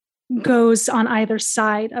like goes on either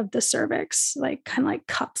side of the cervix, like kind of like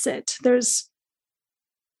cups it.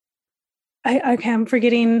 I'm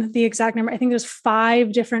forgetting the exact number. I think there's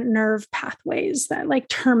 5 different nerve pathways that like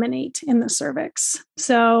terminate in the cervix.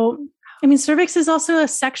 So, I mean, cervix is also a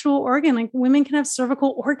sexual organ. Like women can have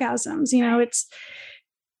cervical orgasms,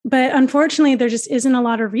 but unfortunately there just isn't a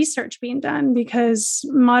lot of research being done because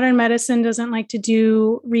modern medicine doesn't like to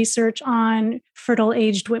do research on fertile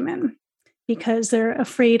aged women because they're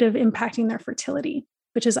afraid of impacting their fertility,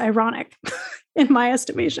 which is ironic in my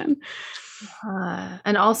estimation.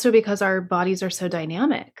 And also because our bodies are so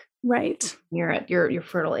dynamic. Right. You're at your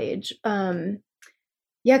fertile age.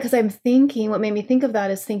 Yeah, because I'm thinking, what made me think of that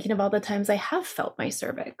is thinking of all the times I have felt my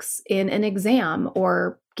cervix in an exam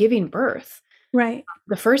or giving birth. Right.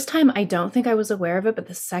 The first time, I don't think I was aware of it, but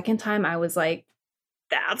the second time I was like,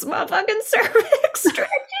 that's my fucking cervix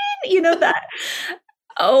stretching, that.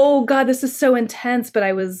 Oh God, this is so intense.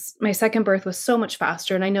 But my second birth was so much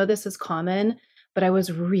faster. And I know this is common, but I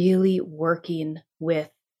was really working with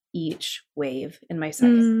each wave in my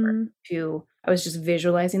second birth I was just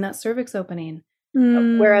visualizing that cervix opening.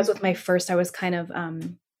 Whereas with my first, I was kind of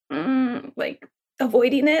like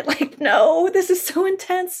avoiding it. Like, no, this is so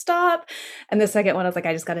intense. Stop. And the second one, I was like,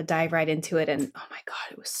 I just got to dive right into it. And oh my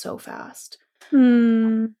God, it was so fast.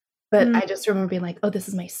 But I just remember being like, oh, this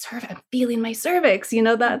is my cervix. I'm feeling my cervix.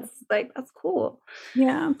 That's cool.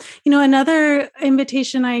 Yeah. Another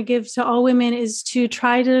invitation I give to all women is to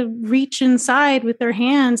try to reach inside with their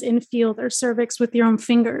hands and feel their cervix with your own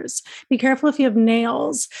fingers. Be careful if you have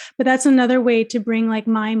nails, but that's another way to bring like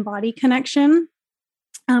mind-body connection.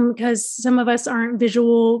 Because some of us aren't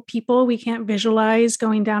visual people. We can't visualize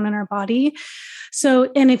going down in our body. So,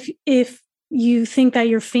 and if you think that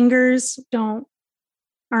your fingers don't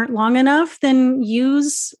aren't long enough, then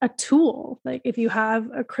use a tool. Like if you have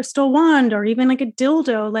a crystal wand or even like a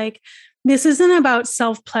dildo, like this isn't about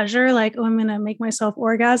self-pleasure, like, oh, I'm going to make myself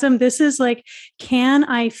orgasm. This is like, can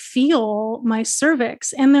I feel my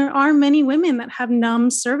cervix? And there are many women that have numb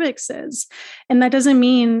cervixes. And that doesn't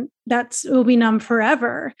mean it will be numb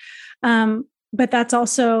forever. But that's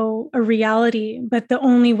also a reality. But the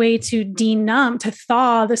only way to denumb, to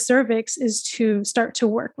thaw the cervix, is to start to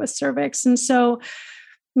work with cervix. And so,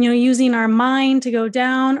 using our mind to go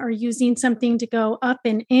down or using something to go up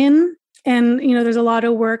and in. And, there's a lot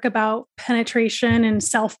of work about penetration and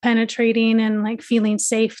self-penetrating and like feeling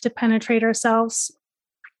safe to penetrate ourselves.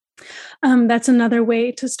 That's another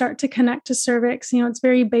way to start to connect to cervix. It's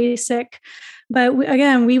very basic. But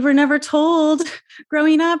we were never told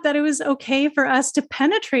growing up that it was okay for us to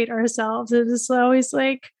penetrate ourselves. It was always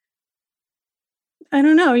like, I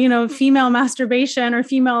don't know, female masturbation or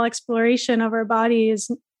female exploration of our body is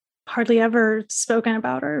hardly ever spoken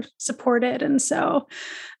about or supported. And so,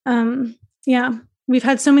 we've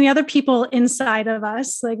had so many other people inside of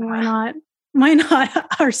us. Like, why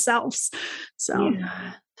not ourselves? So,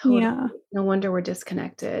 yeah, totally. Yeah. No wonder we're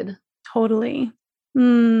disconnected. Totally.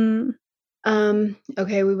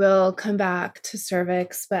 Okay, we will come back to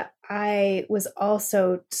cervix, but I was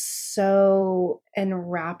also so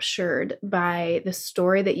enraptured by the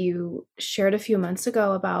story that you shared a few months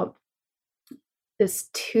ago about this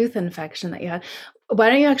tooth infection that you had. Why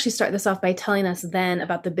don't you actually start this off by telling us then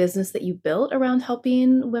about the business that you built around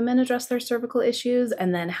helping women address their cervical issues,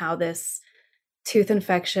 and then how this tooth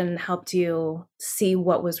infection helped you see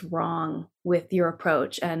what was wrong with your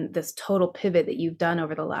approach and this total pivot that you've done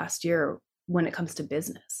over the last year when it comes to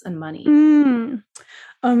business and money.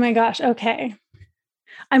 Oh my gosh. Okay.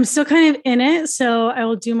 I'm still kind of in it, so I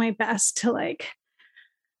will do my best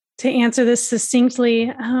to answer this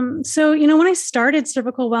succinctly. So, when I started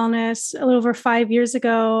Cervical Wellness a little over 5 years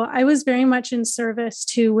ago, I was very much in service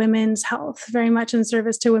to women's health, very much in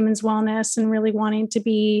service to women's wellness, and really wanting to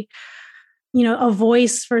be, a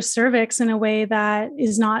voice for cervix in a way that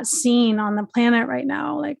is not seen on the planet right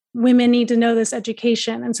now. Like, women need to know this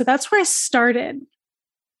education. And so that's where I started.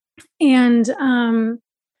 And,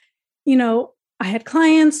 I had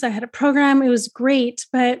clients, I had a program, it was great,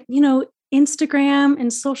 but, Instagram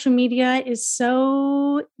and social media is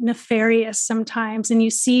so nefarious sometimes, and you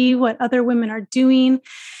see what other women are doing.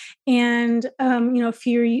 And,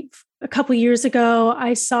 a couple of years ago,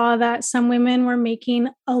 I saw that some women were making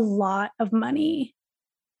a lot of money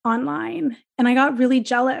online. And I got really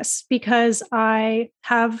jealous because I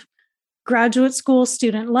have graduate school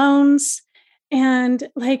student loans, and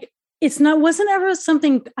like, wasn't ever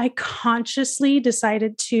something I consciously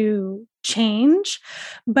decided to change,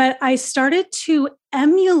 but I started to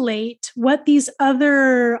emulate what these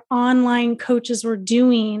other online coaches were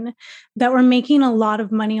doing that were making a lot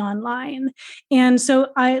of money online. And so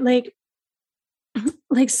I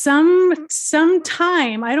some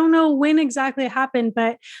time, I don't know when exactly it happened,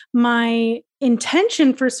 but my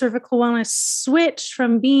intention for cervical wellness switched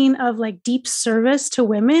from being of like deep service to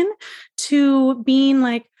women to being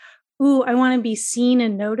like, ooh, I want to be seen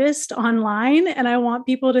and noticed online, and I want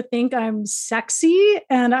people to think I'm sexy,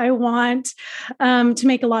 and I want to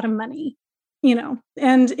make a lot of money,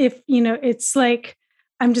 and if, it's like,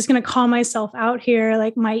 I'm just going to call myself out here.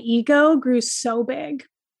 Like, my ego grew so big,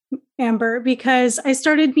 Amber, because I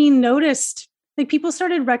started being noticed. Like, people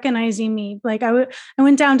started recognizing me. Like, I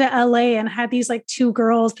went down to LA and had these like two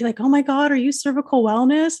girls be like, oh my God, are you Cervical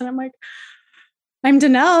Wellness? And I'm like, I'm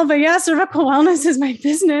Denell, but yeah, Cervical Wellness is my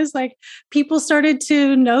business. Like, people started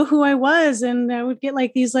to know who I was, and I would get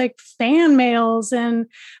like these like fan mails, and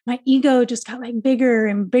my ego just got like bigger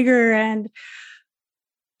and bigger. And,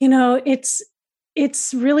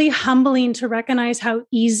 it's really humbling to recognize how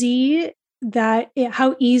easy that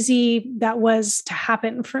was to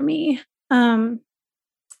happen for me.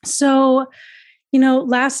 So,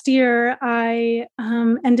 last year I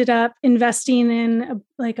ended up investing in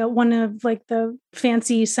one of like the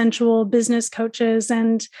fancy sensual business coaches,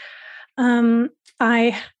 and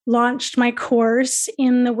I launched my course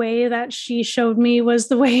in the way that she showed me was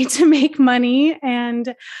the way to make money.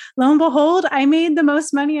 And lo and behold, I made the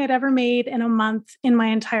most money I'd ever made in a month in my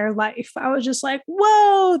entire life. I was just like,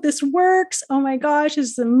 whoa, this works. Oh my gosh,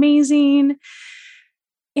 this is amazing.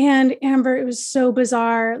 And Amber, it was so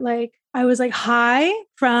bizarre. Like, I was like high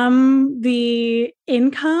from the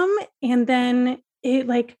income, and then it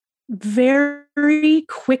like very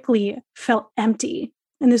quickly felt empty.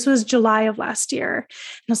 And this was July of last year. And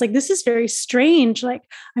I was like, this is very strange. Like,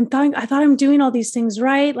 I thought I'm doing all these things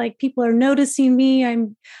right. Like, people are noticing me.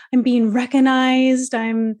 I'm being recognized.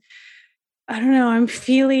 I'm I don't know, I'm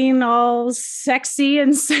feeling all sexy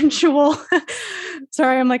and sensual.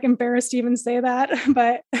 Sorry, I'm like embarrassed to even say that,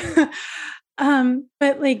 but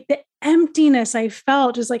like the emptiness I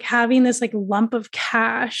felt, just like having this like lump of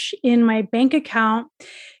cash in my bank account,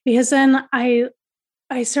 because then I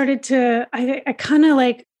started to I kind of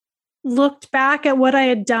like looked back at what I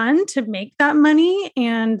had done to make that money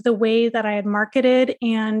and the way that I had marketed,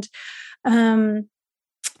 um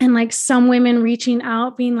and like some women reaching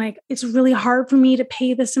out being like, it's really hard for me to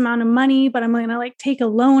pay this amount of money, but I'm going to like take a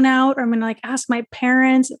loan out, or I'm going to like ask my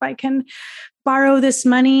parents if I can borrow this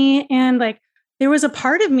money. And like there was a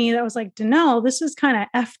part of me that was like, Denell, this is kind of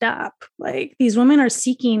effed up. Like these women are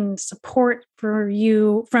seeking support for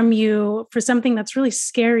you from you for something that's really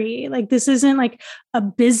scary. Like this isn't like a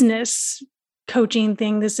business coaching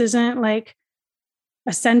thing. This isn't like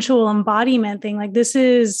a sensual embodiment thing. Like this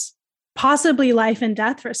is possibly life and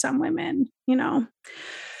death for some women, you know?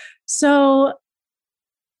 So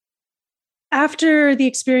after the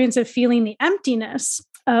experience of feeling the emptiness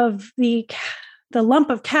of the lump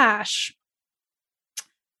of cash,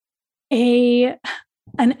 an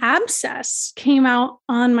abscess came out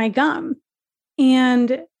on my gum,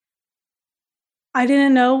 and I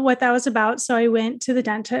didn't know what that was about. So I went to the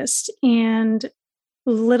dentist, and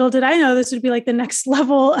little did I know this would be like the next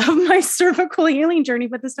level of my cervical healing journey,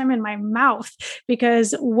 but this time in my mouth,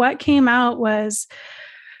 because what came out was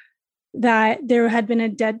that there had been a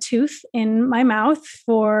dead tooth in my mouth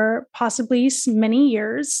for possibly many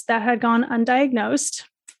years that had gone undiagnosed.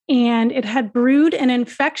 And it had brewed an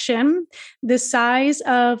infection the size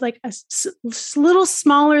of like a little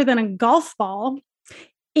smaller than a golf ball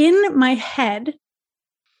in my head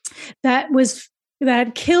that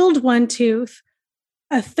had killed one tooth.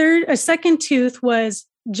 A second tooth was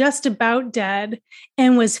just about dead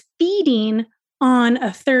and was feeding on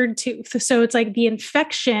a third tooth. So it's like the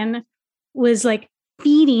infection was like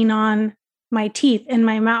feeding on my teeth in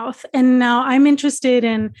my mouth. And now I'm interested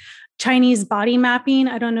in Chinese body mapping.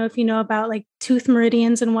 I don't know if you know about like tooth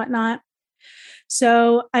meridians and whatnot.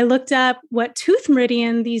 So I looked up what tooth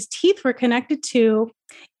meridian these teeth were connected to,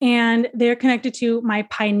 and they're connected to my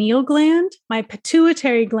pineal gland, my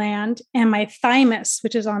pituitary gland, and my thymus,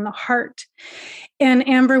 which is on the heart. And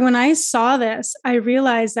Amber, when I saw this, I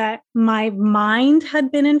realized that my mind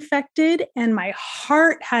had been infected and my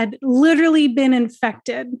heart had literally been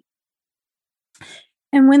infected.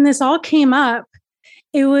 And when this all came up,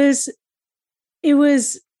 it was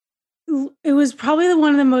probably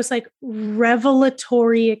one of the most like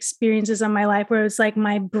revelatory experiences of my life, where it was like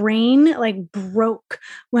my brain like broke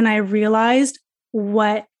when I realized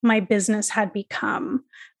what my business had become.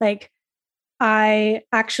 Like I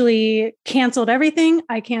actually canceled everything.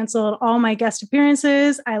 I canceled all my guest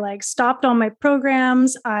appearances. I like stopped all my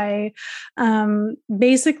programs. I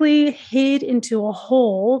basically hid into a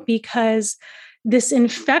hole because this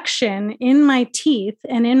infection in my teeth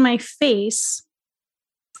and in my face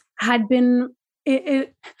had been okay,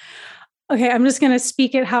 I'm just going to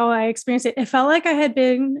speak it how I experienced it. It felt like I had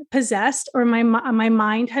been possessed, or my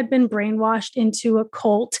mind had been brainwashed into a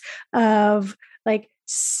cult of like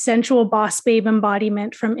sensual boss babe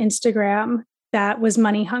embodiment from Instagram that was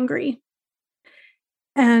money hungry.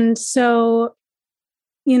 And so,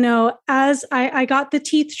 you know, as I got the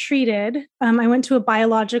teeth treated, I went to a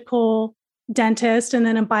biological dentist and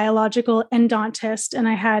then a biological endodontist, and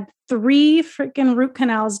I had 3 freaking root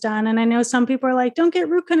canals done. And I know some people are like, don't get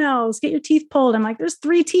root canals, get your teeth pulled. I'm like, there's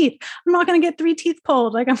 3 teeth. I'm not going to get 3 teeth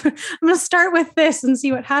pulled. Like I'm going to start with this and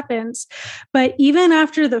see what happens. But even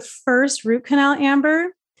after the first root canal,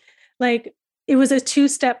 Amber, like it was a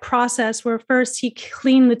 2-step process where first he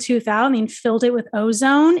cleaned the tooth out and he filled it with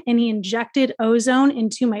ozone, and he injected ozone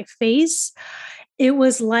into my face. It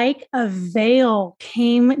was like a veil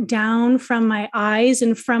came down from my eyes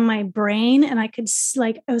and from my brain. And I could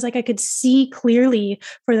I could see clearly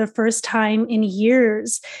for the first time in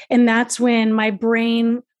years. And that's when my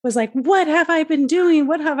brain was like, what have I been doing?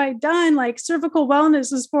 What have I done? Like cervical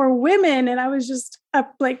wellness is for women. And I was just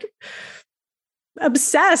like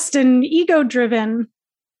obsessed and ego driven.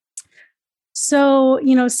 So,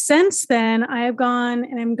 you know, since then I have gone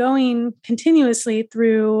and I'm going continuously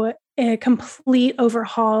through a complete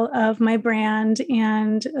overhaul of my brand,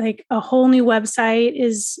 and like a whole new website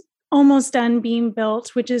is almost done being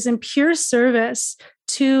built, which is in pure service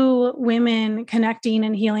to women connecting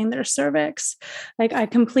and healing their cervix. Like I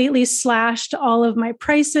completely slashed all of my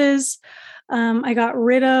prices. I got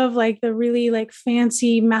rid of like the really like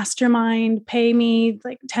fancy mastermind, pay me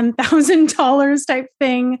like $10,000 type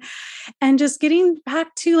thing, and just getting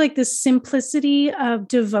back to like the simplicity of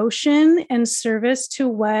devotion and service to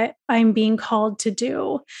what I'm being called to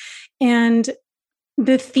do. And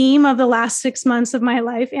the theme of the last 6 months of my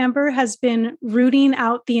life, Amber, has been rooting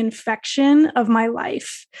out the infection of my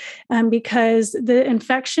life, because the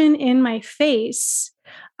infection in my face,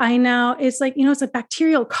 I now, it's like, it's a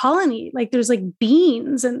bacterial colony. Like there's like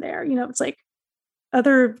beings in there, it's like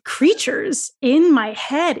other creatures in my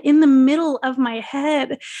head, in the middle of my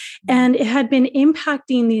head. And it had been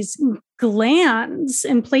impacting these glands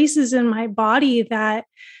and places in my body that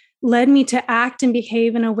led me to act and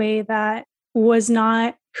behave in a way that was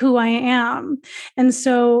not who I am. And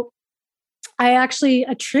so I actually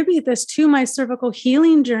attribute this to my cervical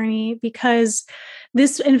healing journey, because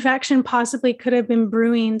this infection possibly could have been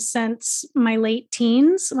brewing since my late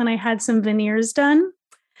teens when I had some veneers done.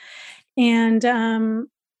 And,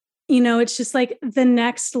 it's just like the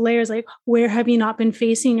next layer is like, where have you not been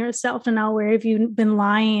facing yourself? And now where have you been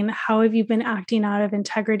lying? How have you been acting out of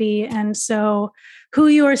integrity? And so who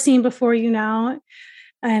you are seeing before you now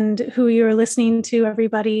and who you're listening to,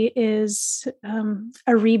 everybody, is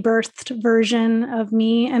a rebirthed version of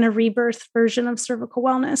me and a rebirthed version of cervical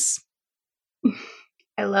wellness.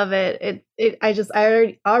 I love it.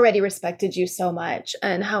 I already respected you so much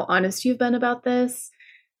and how honest you've been about this.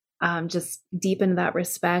 Just deepen that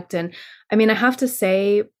respect. And I mean, I have to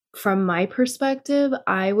say, from my perspective,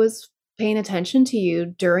 I was paying attention to you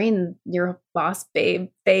during your boss babe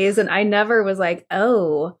phase. And I never was like,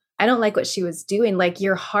 oh, I don't like what she was doing. Like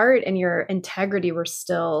your heart and your integrity were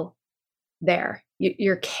still there.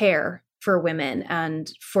 Your care for women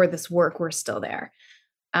and for this work were still there.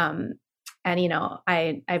 And,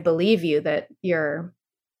 I believe you that your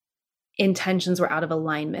intentions were out of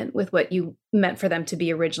alignment with what you meant for them to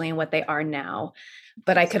be originally and what they are now.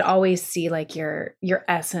 But I could always see like your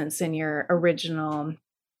essence and your original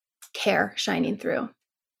care shining through.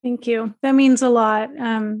 Thank you. That means a lot.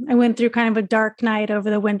 I went through kind of a dark night over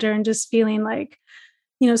the winter and just feeling like,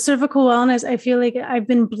 cervical wellness, I feel like I've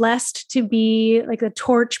been blessed to be like the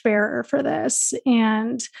torchbearer for this.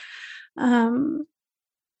 And,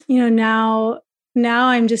 now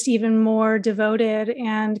I'm just even more devoted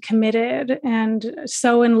and committed and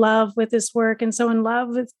so in love with this work and so in love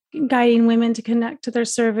with guiding women to connect to their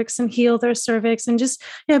cervix and heal their cervix and just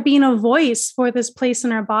being a voice for this place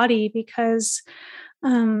in our body, because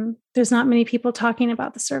there's not many people talking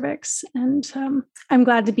about the cervix, and I'm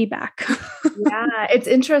glad to be back. Yeah, it's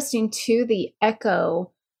interesting too, the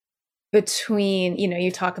echo between,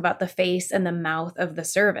 you talk about the face and the mouth of the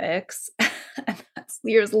cervix, and that's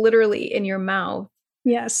yours literally in your mouth.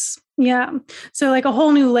 Yes. Yeah. So like a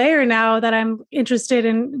whole new layer now that I'm interested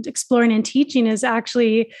in exploring and teaching is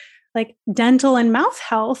actually like dental and mouth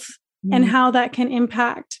health and how that can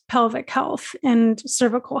impact pelvic health and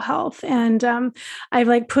cervical health. And I've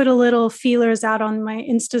like put a little feelers out on my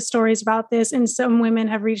Insta stories about this. And some women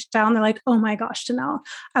have reached out and they're like, oh my gosh, Denell,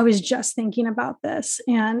 I was just thinking about this.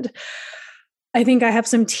 And I think I have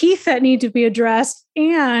some teeth that need to be addressed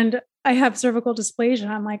and I have cervical dysplasia.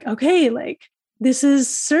 I'm like, okay, like this is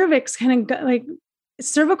cervix kind of like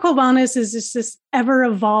cervical wellness is just this ever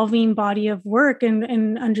evolving body of work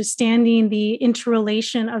and understanding the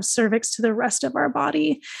interrelation of cervix to the rest of our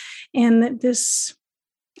body. And this,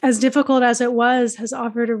 as difficult as it was, has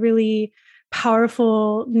offered a really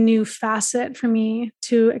powerful new facet for me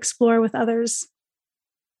to explore with others.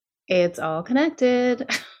 It's all connected.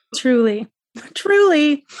 Truly,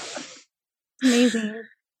 truly amazing.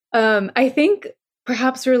 I think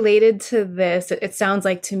perhaps related to this, it sounds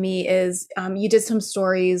like to me is you did some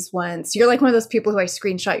stories once. You're like one of those people who I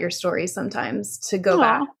screenshot your stories sometimes to go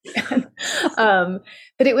back.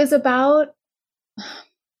 But it was about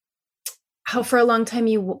how for a long time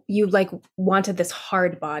you like wanted this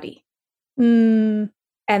hard body. And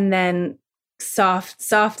then soft.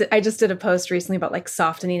 I just did a post recently about like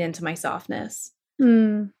softening into my softness.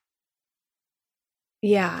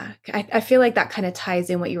 Yeah. I feel like that kind of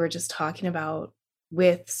ties in what you were just talking about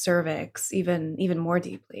with cervix even more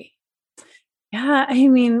deeply. Yeah, I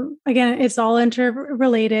mean, again, it's all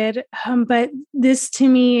interrelated, but this to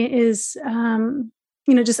me is,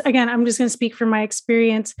 just again, I'm just going to speak from my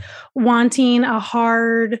experience, wanting a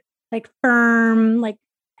hard, like firm, like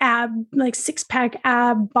ab, like 6-pack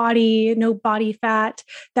ab body, no body fat.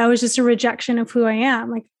 That was just a rejection of who I am.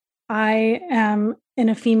 Like I am in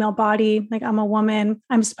a female body, like I'm a woman.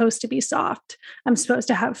 I'm supposed to be soft. I'm supposed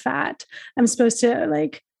to have fat. I'm supposed to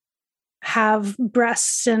like have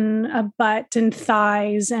breasts and a butt and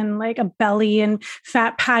thighs and like a belly and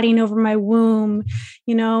fat padding over my womb,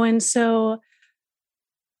 and so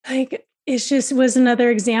like it just was another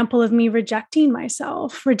example of me rejecting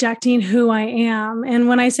myself, rejecting who I am. And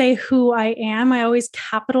when I say who I am, I always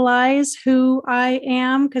capitalize who I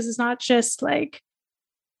am, because it's not just like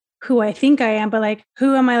who I think I am, but like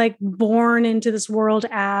who am I like born into this world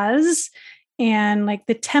as, and like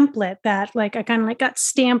the template that like I kind of like got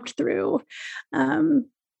stamped through.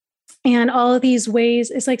 And all of these ways,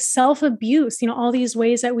 it's like self-abuse, all these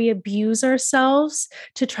ways that we abuse ourselves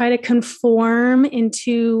to try to conform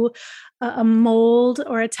into a mold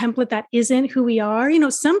or a template that isn't who we are.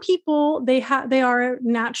 Some people, they are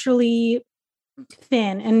naturally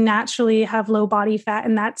thin and naturally have low body fat,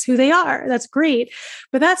 and that's who they are. That's great.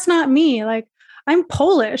 But that's not me. Like I'm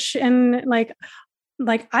Polish and like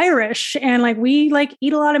Irish, and like we like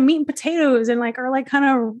eat a lot of meat and potatoes and like are like kind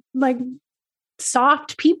of like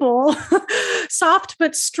soft people, soft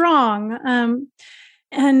but strong.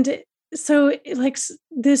 And so like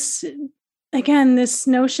this, again, this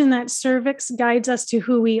notion that cervix guides us to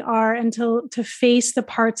who we are and to face the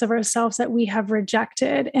parts of ourselves that we have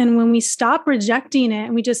rejected. And when we stop rejecting it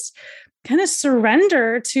and we just kind of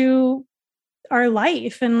surrender to our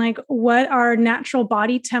life and like what our natural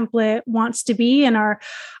body template wants to be and our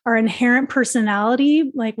inherent personality,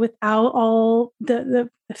 like without all the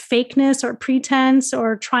fakeness or pretense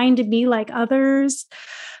or trying to be like others.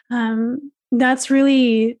 That's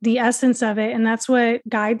really the essence of it. And that's what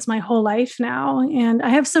guides my whole life now. And I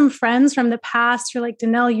have some friends from the past who are like,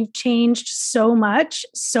 Denell, you've changed so much,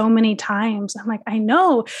 so many times. I'm like, I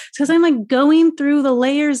know, because I'm like going through the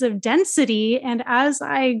layers of density. And as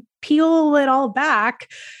I peel it all back,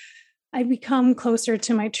 I become closer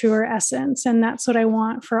to my truer essence. And that's what I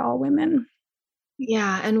want for all women.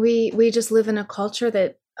 Yeah. And we just live in a culture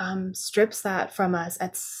that strips that from us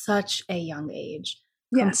at such a young age.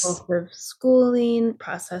 Yes. Compulsive schooling,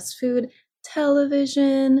 processed food,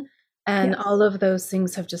 television, and all of those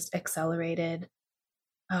things have just accelerated.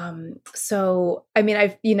 So, I mean,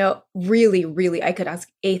 I've, really, I could ask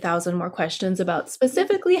 8,000 more questions about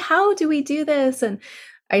specifically how do we do this? And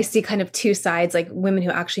I see kind of two sides, like women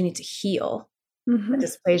who actually need to heal a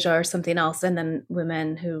dysplasia or something else, and then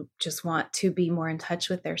women who just want to be more in touch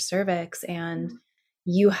with their cervix. And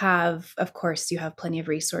you have plenty of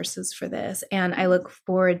resources for this. And I look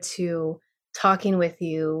forward to talking with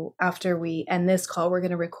you after we end this call. We're going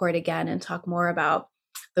to record again and talk more about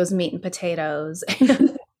those meat and potatoes.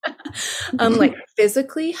 Like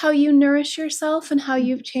physically how you nourish yourself and how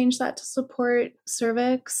you've changed that to support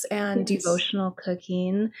cervix, and devotional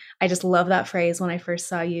cooking. I just love that phrase when I first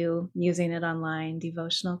saw you using it online,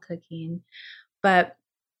 devotional cooking. But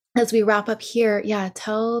as we wrap up here,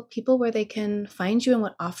 tell people where they can find you and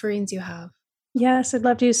what offerings you have. Yes, I'd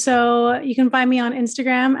love to. So you can find me on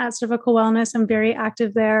Instagram at Cervical Wellness. I'm very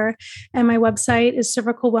active there. And my website is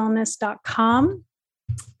cervicalwellness.com.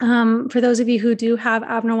 For those of you who do have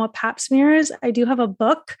abnormal pap smears, I do have a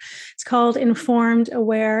book. It's called Informed,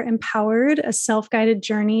 Aware, Empowered, a self-guided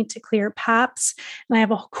journey to clear paps. And I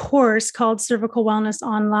have a course called Cervical Wellness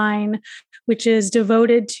Online, which is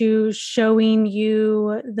devoted to showing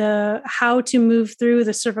you how to move through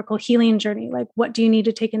the cervical healing journey. Like, what do you need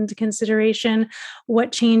to take into consideration?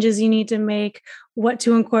 What changes you need to make? What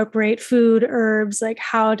to incorporate, food, herbs, like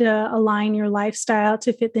how to align your lifestyle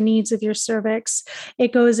to fit the needs of your cervix.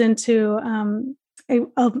 It goes into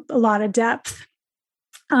a lot of depth.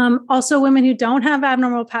 Also, women who don't have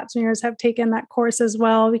abnormal pap smears have taken that course as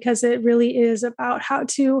well, because it really is about how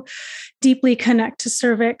to deeply connect to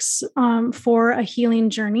cervix for a healing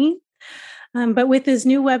journey. But with this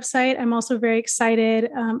new website, I'm also very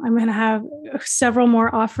excited. I'm going to have several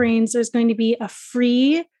more offerings. There's going to be a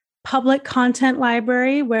free public content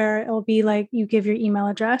library where it'll be like you give your email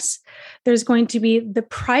address. There's going to be the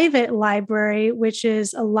private library, which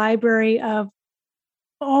is a library of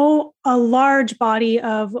a large body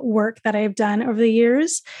of work that I've done over the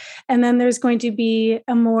years. And then there's going to be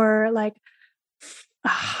a more like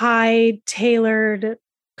high tailored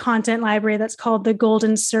content library that's called the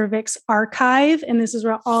Golden Cervix Archive. And this is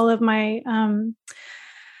where all of my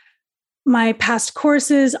my past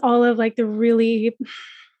courses, all of like the really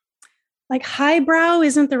like highbrow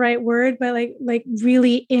isn't the right word, but like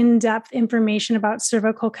really in-depth information about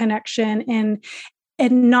cervical connection and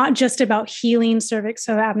not just about healing cervix,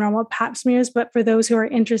 so abnormal pap smears, but for those who are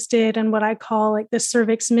interested in what I call like the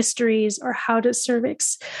cervix mysteries, or how does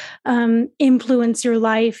cervix influence your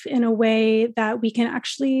life in a way that we can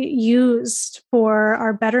actually use for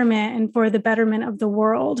our betterment and for the betterment of the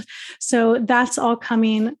world. So that's all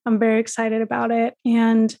coming. I'm very excited about it.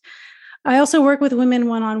 And I also work with women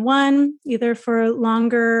one-on-one, either for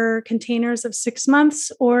longer containers of 6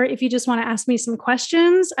 months, or if you just want to ask me some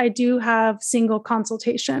questions, I do have single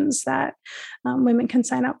consultations that women can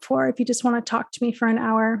sign up for if you just want to talk to me for an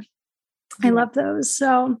hour. I love those.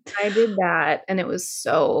 So I did that, and it was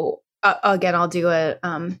so, again, I'll do a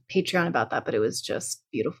Patreon about that, but it was just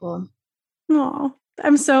beautiful. Oh,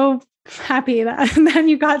 I'm so happy that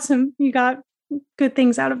you got good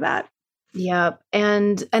things out of that. Yep.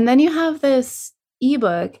 And then you have this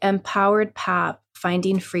ebook, Empowered Pap,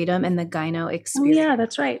 Finding Freedom in the Gyno Experience. Oh yeah,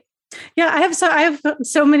 that's right. Yeah, I have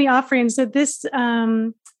so many offerings. So this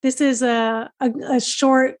is a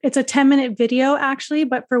short, it's a 10-minute video actually,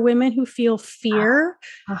 but for women who feel fear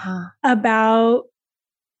about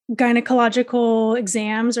gynecological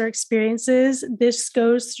exams or experiences. This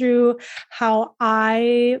goes through how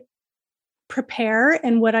I prepare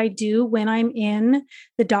and what I do when I'm in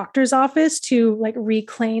the doctor's office to like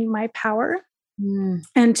reclaim my power.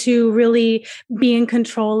 And to really be in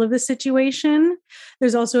control of the situation.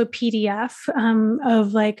 There's also a PDF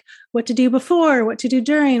of like what to do before, what to do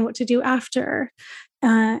during, what to do after.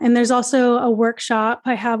 And there's also a workshop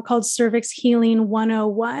I have called Cervix Healing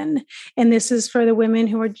 101. And this is for the women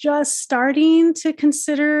who are just starting to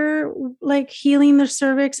consider like healing their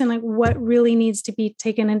cervix and like what really needs to be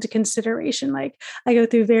taken into consideration. Like I go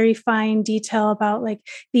through very fine detail about like,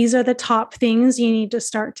 these are the top things you need to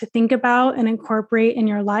start to think about and incorporate in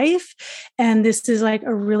your life. And this is like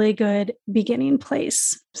a really good beginning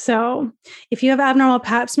place. So if you have abnormal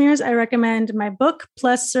pap smears, I recommend my book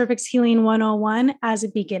plus Cervix Healing 101 as a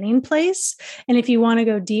beginning place. And if you want to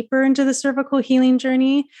go deeper into the cervical healing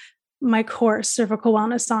journey, my course, Cervical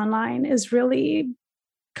Wellness Online, is really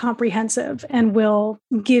comprehensive and will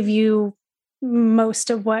give you most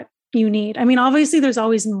of what you need. I mean, obviously there's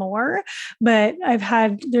always more, but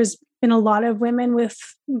there's been a lot of women with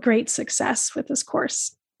great success with this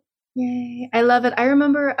course. Yay. I love it. I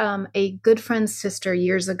remember a good friend's sister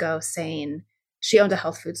years ago saying, she owned a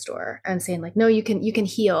health food store, and saying like, no, you can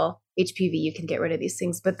heal HPV, you can get rid of these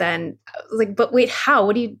things. But then I was like, but wait, how?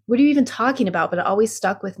 What are you even talking about? But it always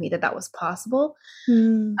stuck with me that was possible.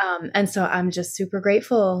 And so I'm just super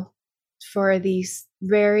grateful for these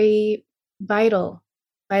very vital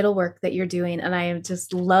work that you're doing. And I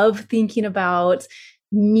just love thinking about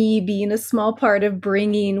me being a small part of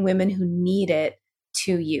bringing women who need it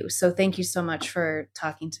to you. So thank you so much for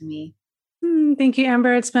talking to me. Thank you,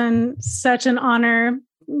 Amber. It's been such an honor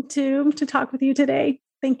to talk with you today.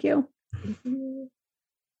 Thank you.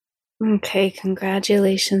 Okay,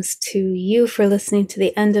 congratulations to you for listening to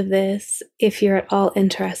the end of this. If you're at all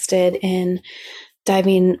interested in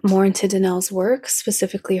diving more into Denell's work,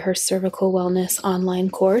 specifically her cervical wellness online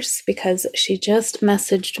course, because she just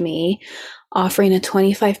messaged me offering a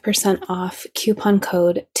 25% off coupon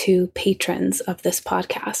code to patrons of this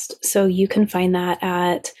podcast. So you can find that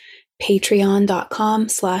at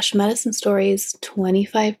patreon.com/medicine stories,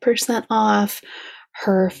 25% off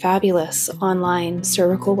her fabulous online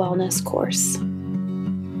cervical wellness course.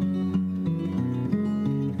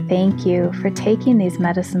 Thank you for taking these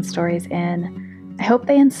medicine stories in. I hope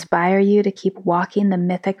they inspire you to keep walking the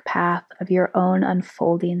mythic path of your own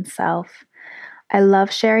unfolding self. I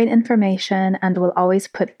love sharing information and will always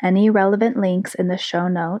put any relevant links in the show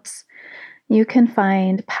notes. You can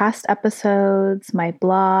find past episodes, my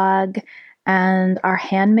blog, and our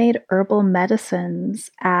handmade herbal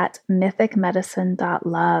medicines at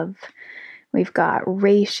mythicmedicine.love. We've got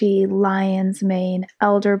reishi, lion's mane,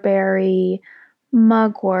 elderberry,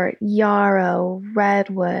 mugwort, yarrow,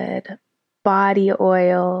 redwood, body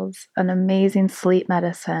oils, an amazing sleep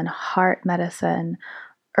medicine, heart medicine,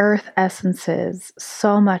 earth essences,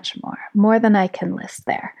 so much more than I can list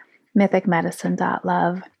there.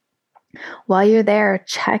 mythicmedicine.love. While you're there,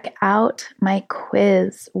 check out my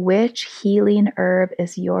quiz, Which Healing Herb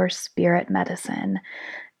is Your Spirit Medicine?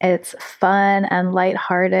 It's fun and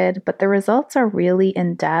lighthearted, but the results are really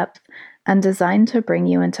in-depth and designed to bring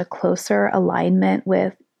you into closer alignment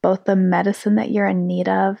with both the medicine that you're in need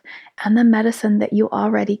of and the medicine that you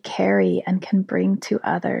already carry and can bring to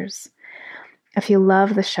others. If you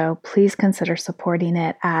love the show, please consider supporting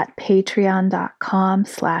it at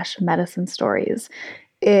patreon.com/medicine stories.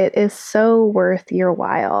 It is so worth your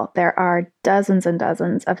while. There are dozens and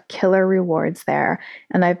dozens of killer rewards there,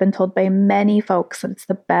 and I've been told by many folks that it's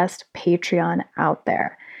the best Patreon out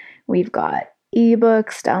there. We've got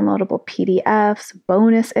ebooks, downloadable PDFs,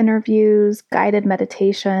 bonus interviews, guided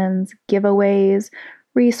meditations, giveaways,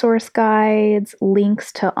 resource guides,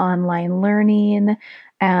 links to online learning,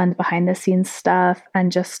 and behind the scenes stuff,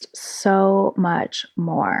 and just so much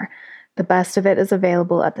more. The best of it is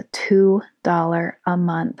available at the $2 a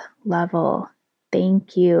month level.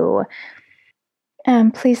 Thank you.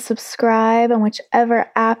 And please subscribe on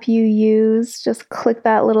whichever app you use. Just click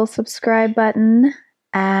that little subscribe button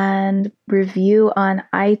and review on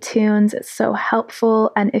iTunes. It's so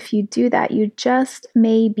helpful. And if you do that, you just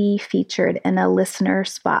may be featured in a listener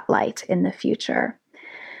spotlight in the future.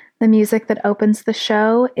 The music that opens the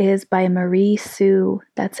show is by Marie Sioux.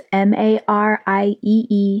 That's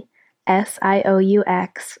MarieeSiaux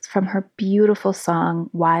from her beautiful song,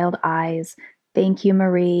 Wild Eyes. Thank you,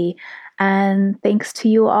 Marie. And thanks to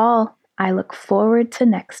you all. I look forward to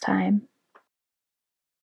next time.